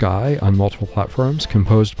Man's Sky on multiple platforms,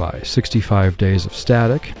 composed by 65 Days of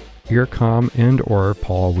Static, Earcom and or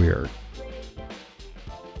Paul Weir.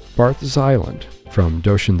 Barth's Island from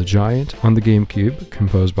Doshin the Giant on the GameCube,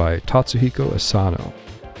 composed by Tatsuhiko Asano.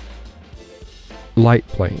 Light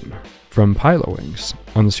Plane from Pilotwings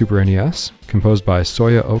on the Super NES, composed by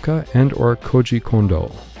Soya Oka and or Koji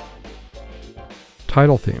Kondo.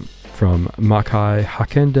 Title Theme from Makai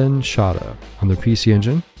Hakenden Shada on the PC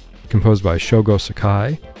Engine, composed by Shogo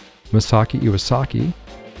Sakai, Masaki Iwasaki,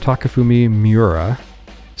 Takafumi Miura,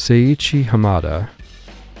 Seiichi Hamada,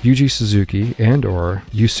 Yuji Suzuki and or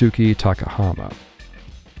Yusuke Takahama.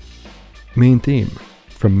 Main Theme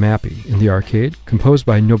from Mappy in the arcade, composed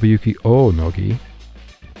by Nobuyuki Oonogi.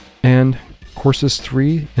 And Courses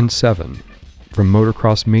 3 and 7 from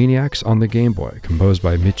Motocross Maniacs on the Game Boy, composed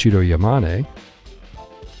by Michiro Yamane.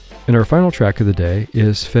 And our final track of the day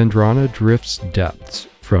is Phendrana Drift's Depths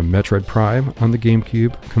from Metroid Prime on the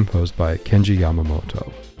GameCube, composed by Kenji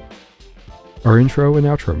Yamamoto. Our intro and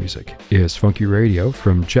outro music is Funky Radio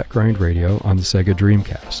from Jet Grind Radio on the Sega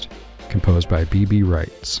Dreamcast, composed by B.B.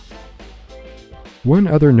 Wrights. One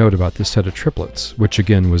other note about this set of triplets, which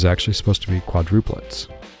again was actually supposed to be quadruplets.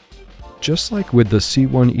 Just like with the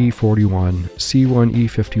C1E41,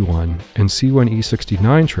 C1E51, and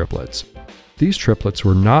C1E69 triplets, these triplets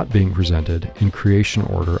were not being presented in creation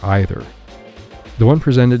order either. The one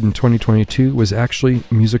presented in 2022 was actually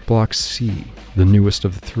Music Block C, the newest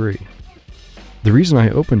of the three. The reason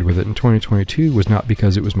I opened with it in 2022 was not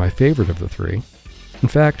because it was my favorite of the three. In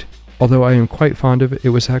fact, although I am quite fond of it, it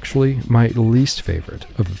was actually my least favorite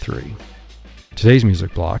of the three. Today's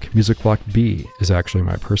Music Block B, is actually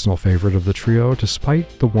my personal favorite of the trio,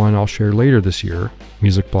 despite the one I'll share later this year,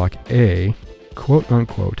 Music Block A,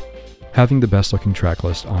 quote-unquote, having the best-looking track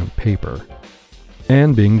list on paper,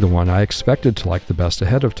 and being the one I expected to like the best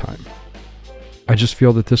ahead of time. I just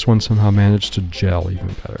feel that this one somehow managed to gel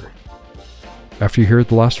even better. After you hear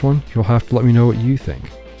the last one, you'll have to let me know what you think.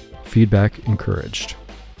 Feedback encouraged.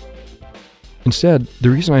 Instead, the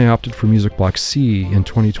reason I opted for Music Block C in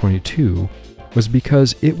 2022 was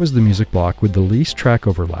because it was the music block with the least track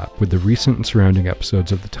overlap with the recent and surrounding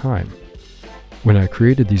episodes of the time. When I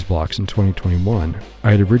created these blocks in 2021,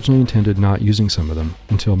 I had originally intended not using some of them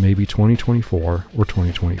until maybe 2024 or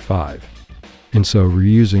 2025. And so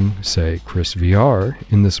reusing, say, Chris VR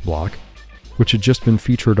in this block, which had just been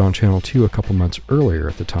featured on Channel 2 a couple months earlier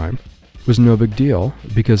at the time, was no big deal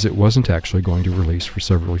because it wasn't actually going to release for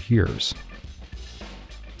several years.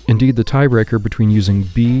 Indeed, the tiebreaker between using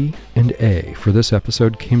B and A for this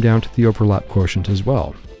episode came down to the overlap quotient as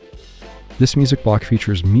well. This music block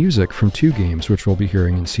features music from two games which we'll be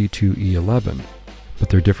hearing in C2E11, but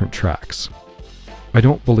they're different tracks. I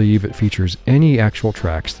don't believe it features any actual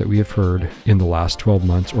tracks that we have heard in the last 12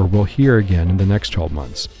 months or will hear again in the next 12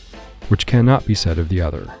 months, which cannot be said of the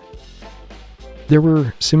other. There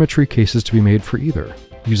were symmetry cases to be made for either.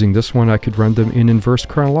 Using this one, I could run them in inverse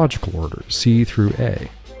chronological order, C through A.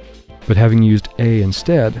 But having used A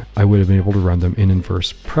instead, I would have been able to run them in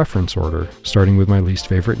inverse preference order, starting with my least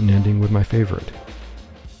favorite and ending with my favorite.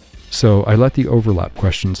 So I let the overlap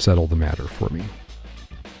question settle the matter for me.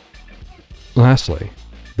 Lastly,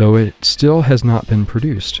 though it still has not been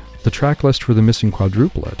produced, the track list for the missing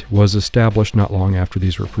quadruplet was established not long after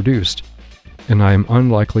these were produced, and I am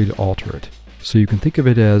unlikely to alter it, so you can think of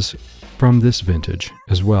it as from this vintage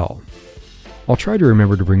as well. I'll try to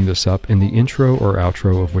remember to bring this up in the intro or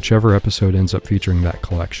outro of whichever episode ends up featuring that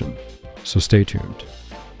collection, so stay tuned.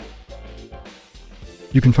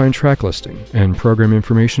 You can find track listing and program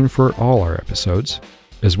information for all our episodes,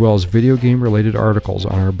 as well as video game related articles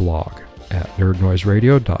on our blog at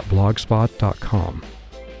nerdnoiseradio.blogspot.com.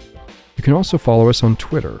 You can also follow us on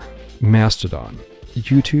Twitter, Mastodon,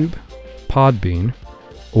 YouTube, Podbean,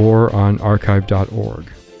 or on archive.org.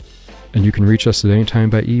 And you can reach us at any time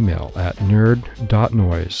by email at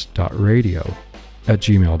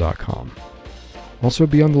nerd.noise.radio@gmail.com. Also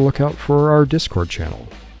be on the lookout for our Discord channel.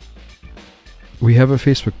 We have a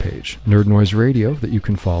Facebook page, Nerd Noise Radio, that you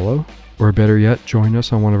can follow, or better yet, join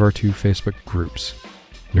us on one of our two Facebook groups,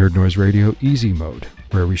 Nerd Noise Radio Easy Mode,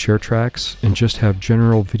 where we share tracks and just have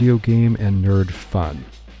general video game and nerd fun.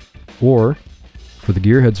 Or, for the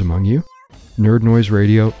gearheads among you, Nerd Noise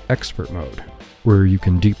Radio Expert Mode, where you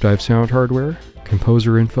can deep dive sound hardware,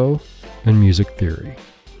 composer info, and music theory.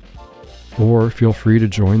 Or feel free to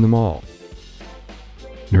join them all.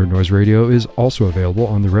 Nerd Noise Radio is also available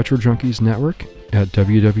on the Retro Junkies network at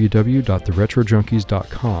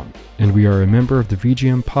www.theretrojunkies.com, and we are a member of the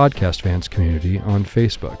VGM Podcast Fans community on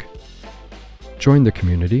Facebook. Join the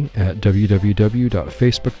community at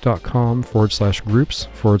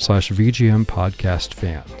www.facebook.com/groups/VGM Podcast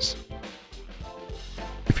Fans.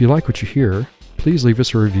 If you like what you hear, please leave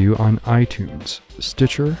us a review on iTunes,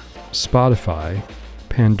 Stitcher, Spotify,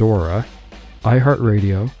 Pandora,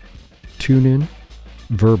 iHeartRadio, TuneIn,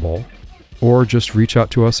 Verbal, or just reach out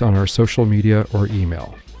to us on our social media or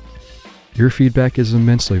email. Your feedback is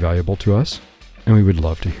immensely valuable to us, and we would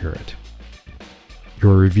love to hear it.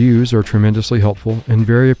 Your reviews are tremendously helpful and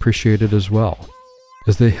very appreciated as well,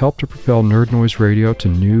 as they help to propel Nerd Noise Radio to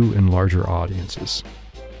new and larger audiences.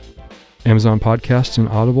 Amazon Podcasts and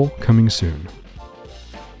Audible coming soon.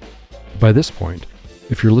 By this point,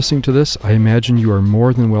 if you're listening to this, I imagine you are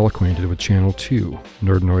more than well acquainted with Channel 2,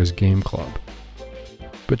 Nerd Noise Game Club.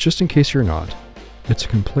 But just in case you're not, it's a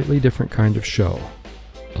completely different kind of show.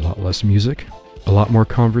 A lot less music, a lot more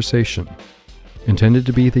conversation, intended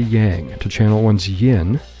to be the yang to Channel 1's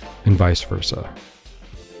yin, and vice versa.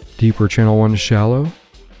 Deep where Channel 1 is shallow,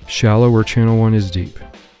 shallow where Channel 1 is deep.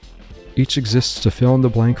 Each exists to fill in the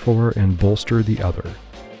blank for and bolster the other.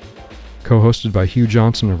 Co-hosted by Hugh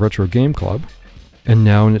Johnson of Retro Game Club, and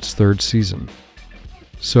now in its third season.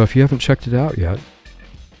 So if you haven't checked it out yet,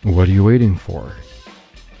 what are you waiting for?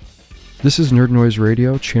 This is Nerd Noise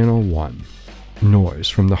Radio, Channel 1. Noise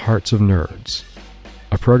from the Hearts of Nerds.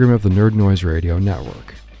 A program of the Nerd Noise Radio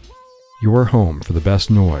Network. Your home for the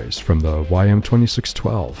best noise from the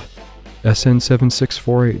YM2612,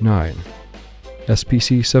 SN76489,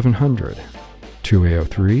 SPC 700,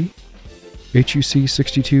 2A03, HUC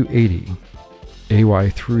 6280,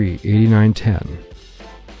 AY3 8910,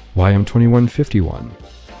 YM2151,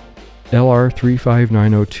 LR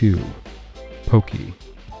 35902, Pokey,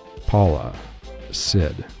 Paula,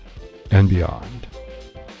 Sid, and beyond.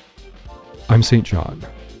 I'm St. John.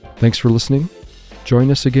 Thanks for listening.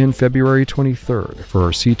 Join us again February 23rd for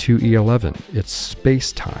our C2E11, It's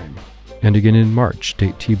Space Time, and again in March,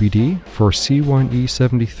 date TBD, for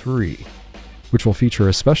C1E73, which will feature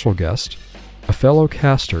a special guest, a fellow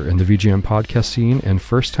caster in the VGM podcast scene and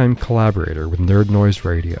first-time collaborator with Nerd Noise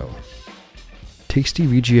Radio. Tasty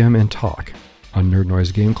VGM and talk on Nerd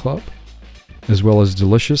Noise Game Club, as well as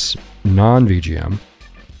delicious non-VGM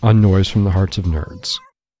on Noise from the Hearts of Nerds.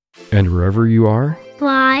 And wherever you are,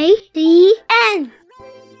 Y, D, N.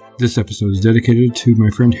 This episode is dedicated to my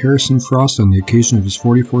friend Harrison Frost on the occasion of his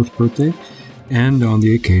 44th birthday and on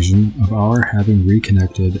the occasion of our having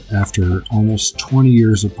reconnected after almost 20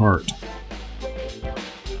 years apart.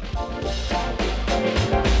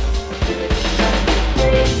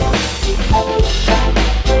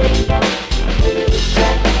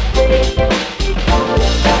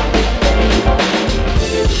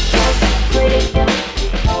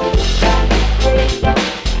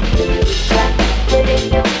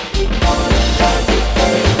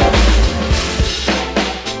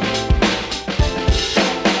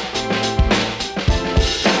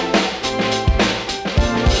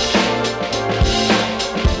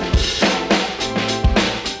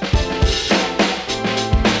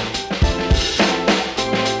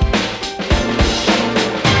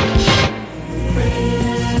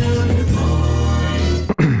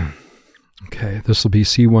 This will be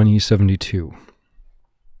C1E72.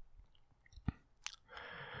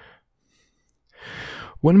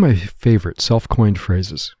 One of my favorite self-coined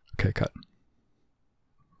phrases. Okay, cut.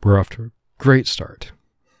 We're off to a great start.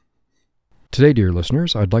 Today, dear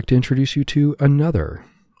listeners, I'd like to introduce you to another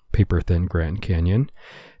paper-thin Grand Canyon,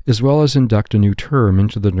 as well as induct a new term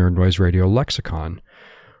into the Nerd Noise Radio lexicon.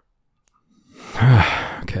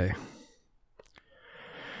 Okay.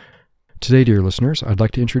 Today, dear listeners, I'd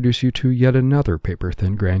like to introduce you to yet another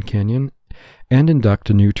paper-thin Grand Canyon and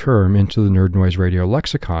induct a new term into the Nerd Noise Radio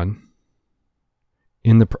lexicon.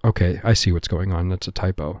 Okay, I see what's going on. That's a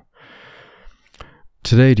typo.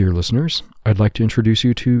 Today, dear listeners, I'd like to introduce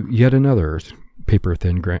you to yet another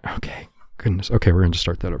paper-thin Grand... Okay, goodness. Okay, we're going to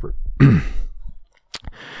start that over.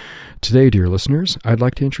 Today, dear listeners, I'd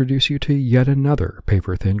like to introduce you to yet another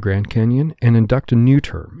paper-thin Grand Canyon and induct a new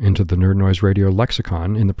term into the Nerd Noise Radio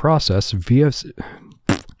lexicon in the process via...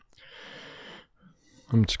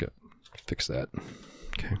 I'm just going to fix that.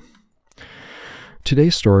 Okay.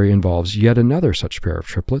 Today's story involves yet another such pair of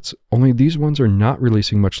triplets, only these ones are not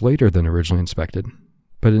releasing much later than originally expected,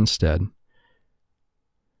 but instead...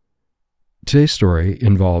 Today's story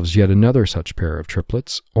involves yet another such pair of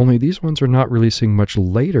triplets, only these ones are not releasing much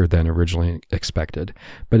later than originally expected,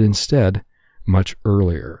 but instead much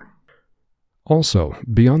earlier. Also,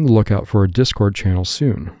 be on the lookout for a Discord channel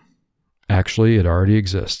soon. Actually, it already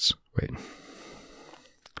exists. Wait.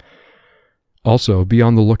 Also, be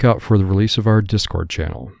on the lookout for the release of our Discord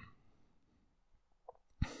channel.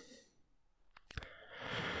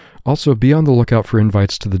 Also, be on the lookout for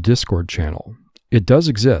invites to the Discord channel. It does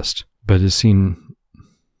exist, but is seen...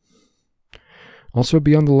 Also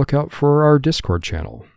be on the lookout for our Discord channel.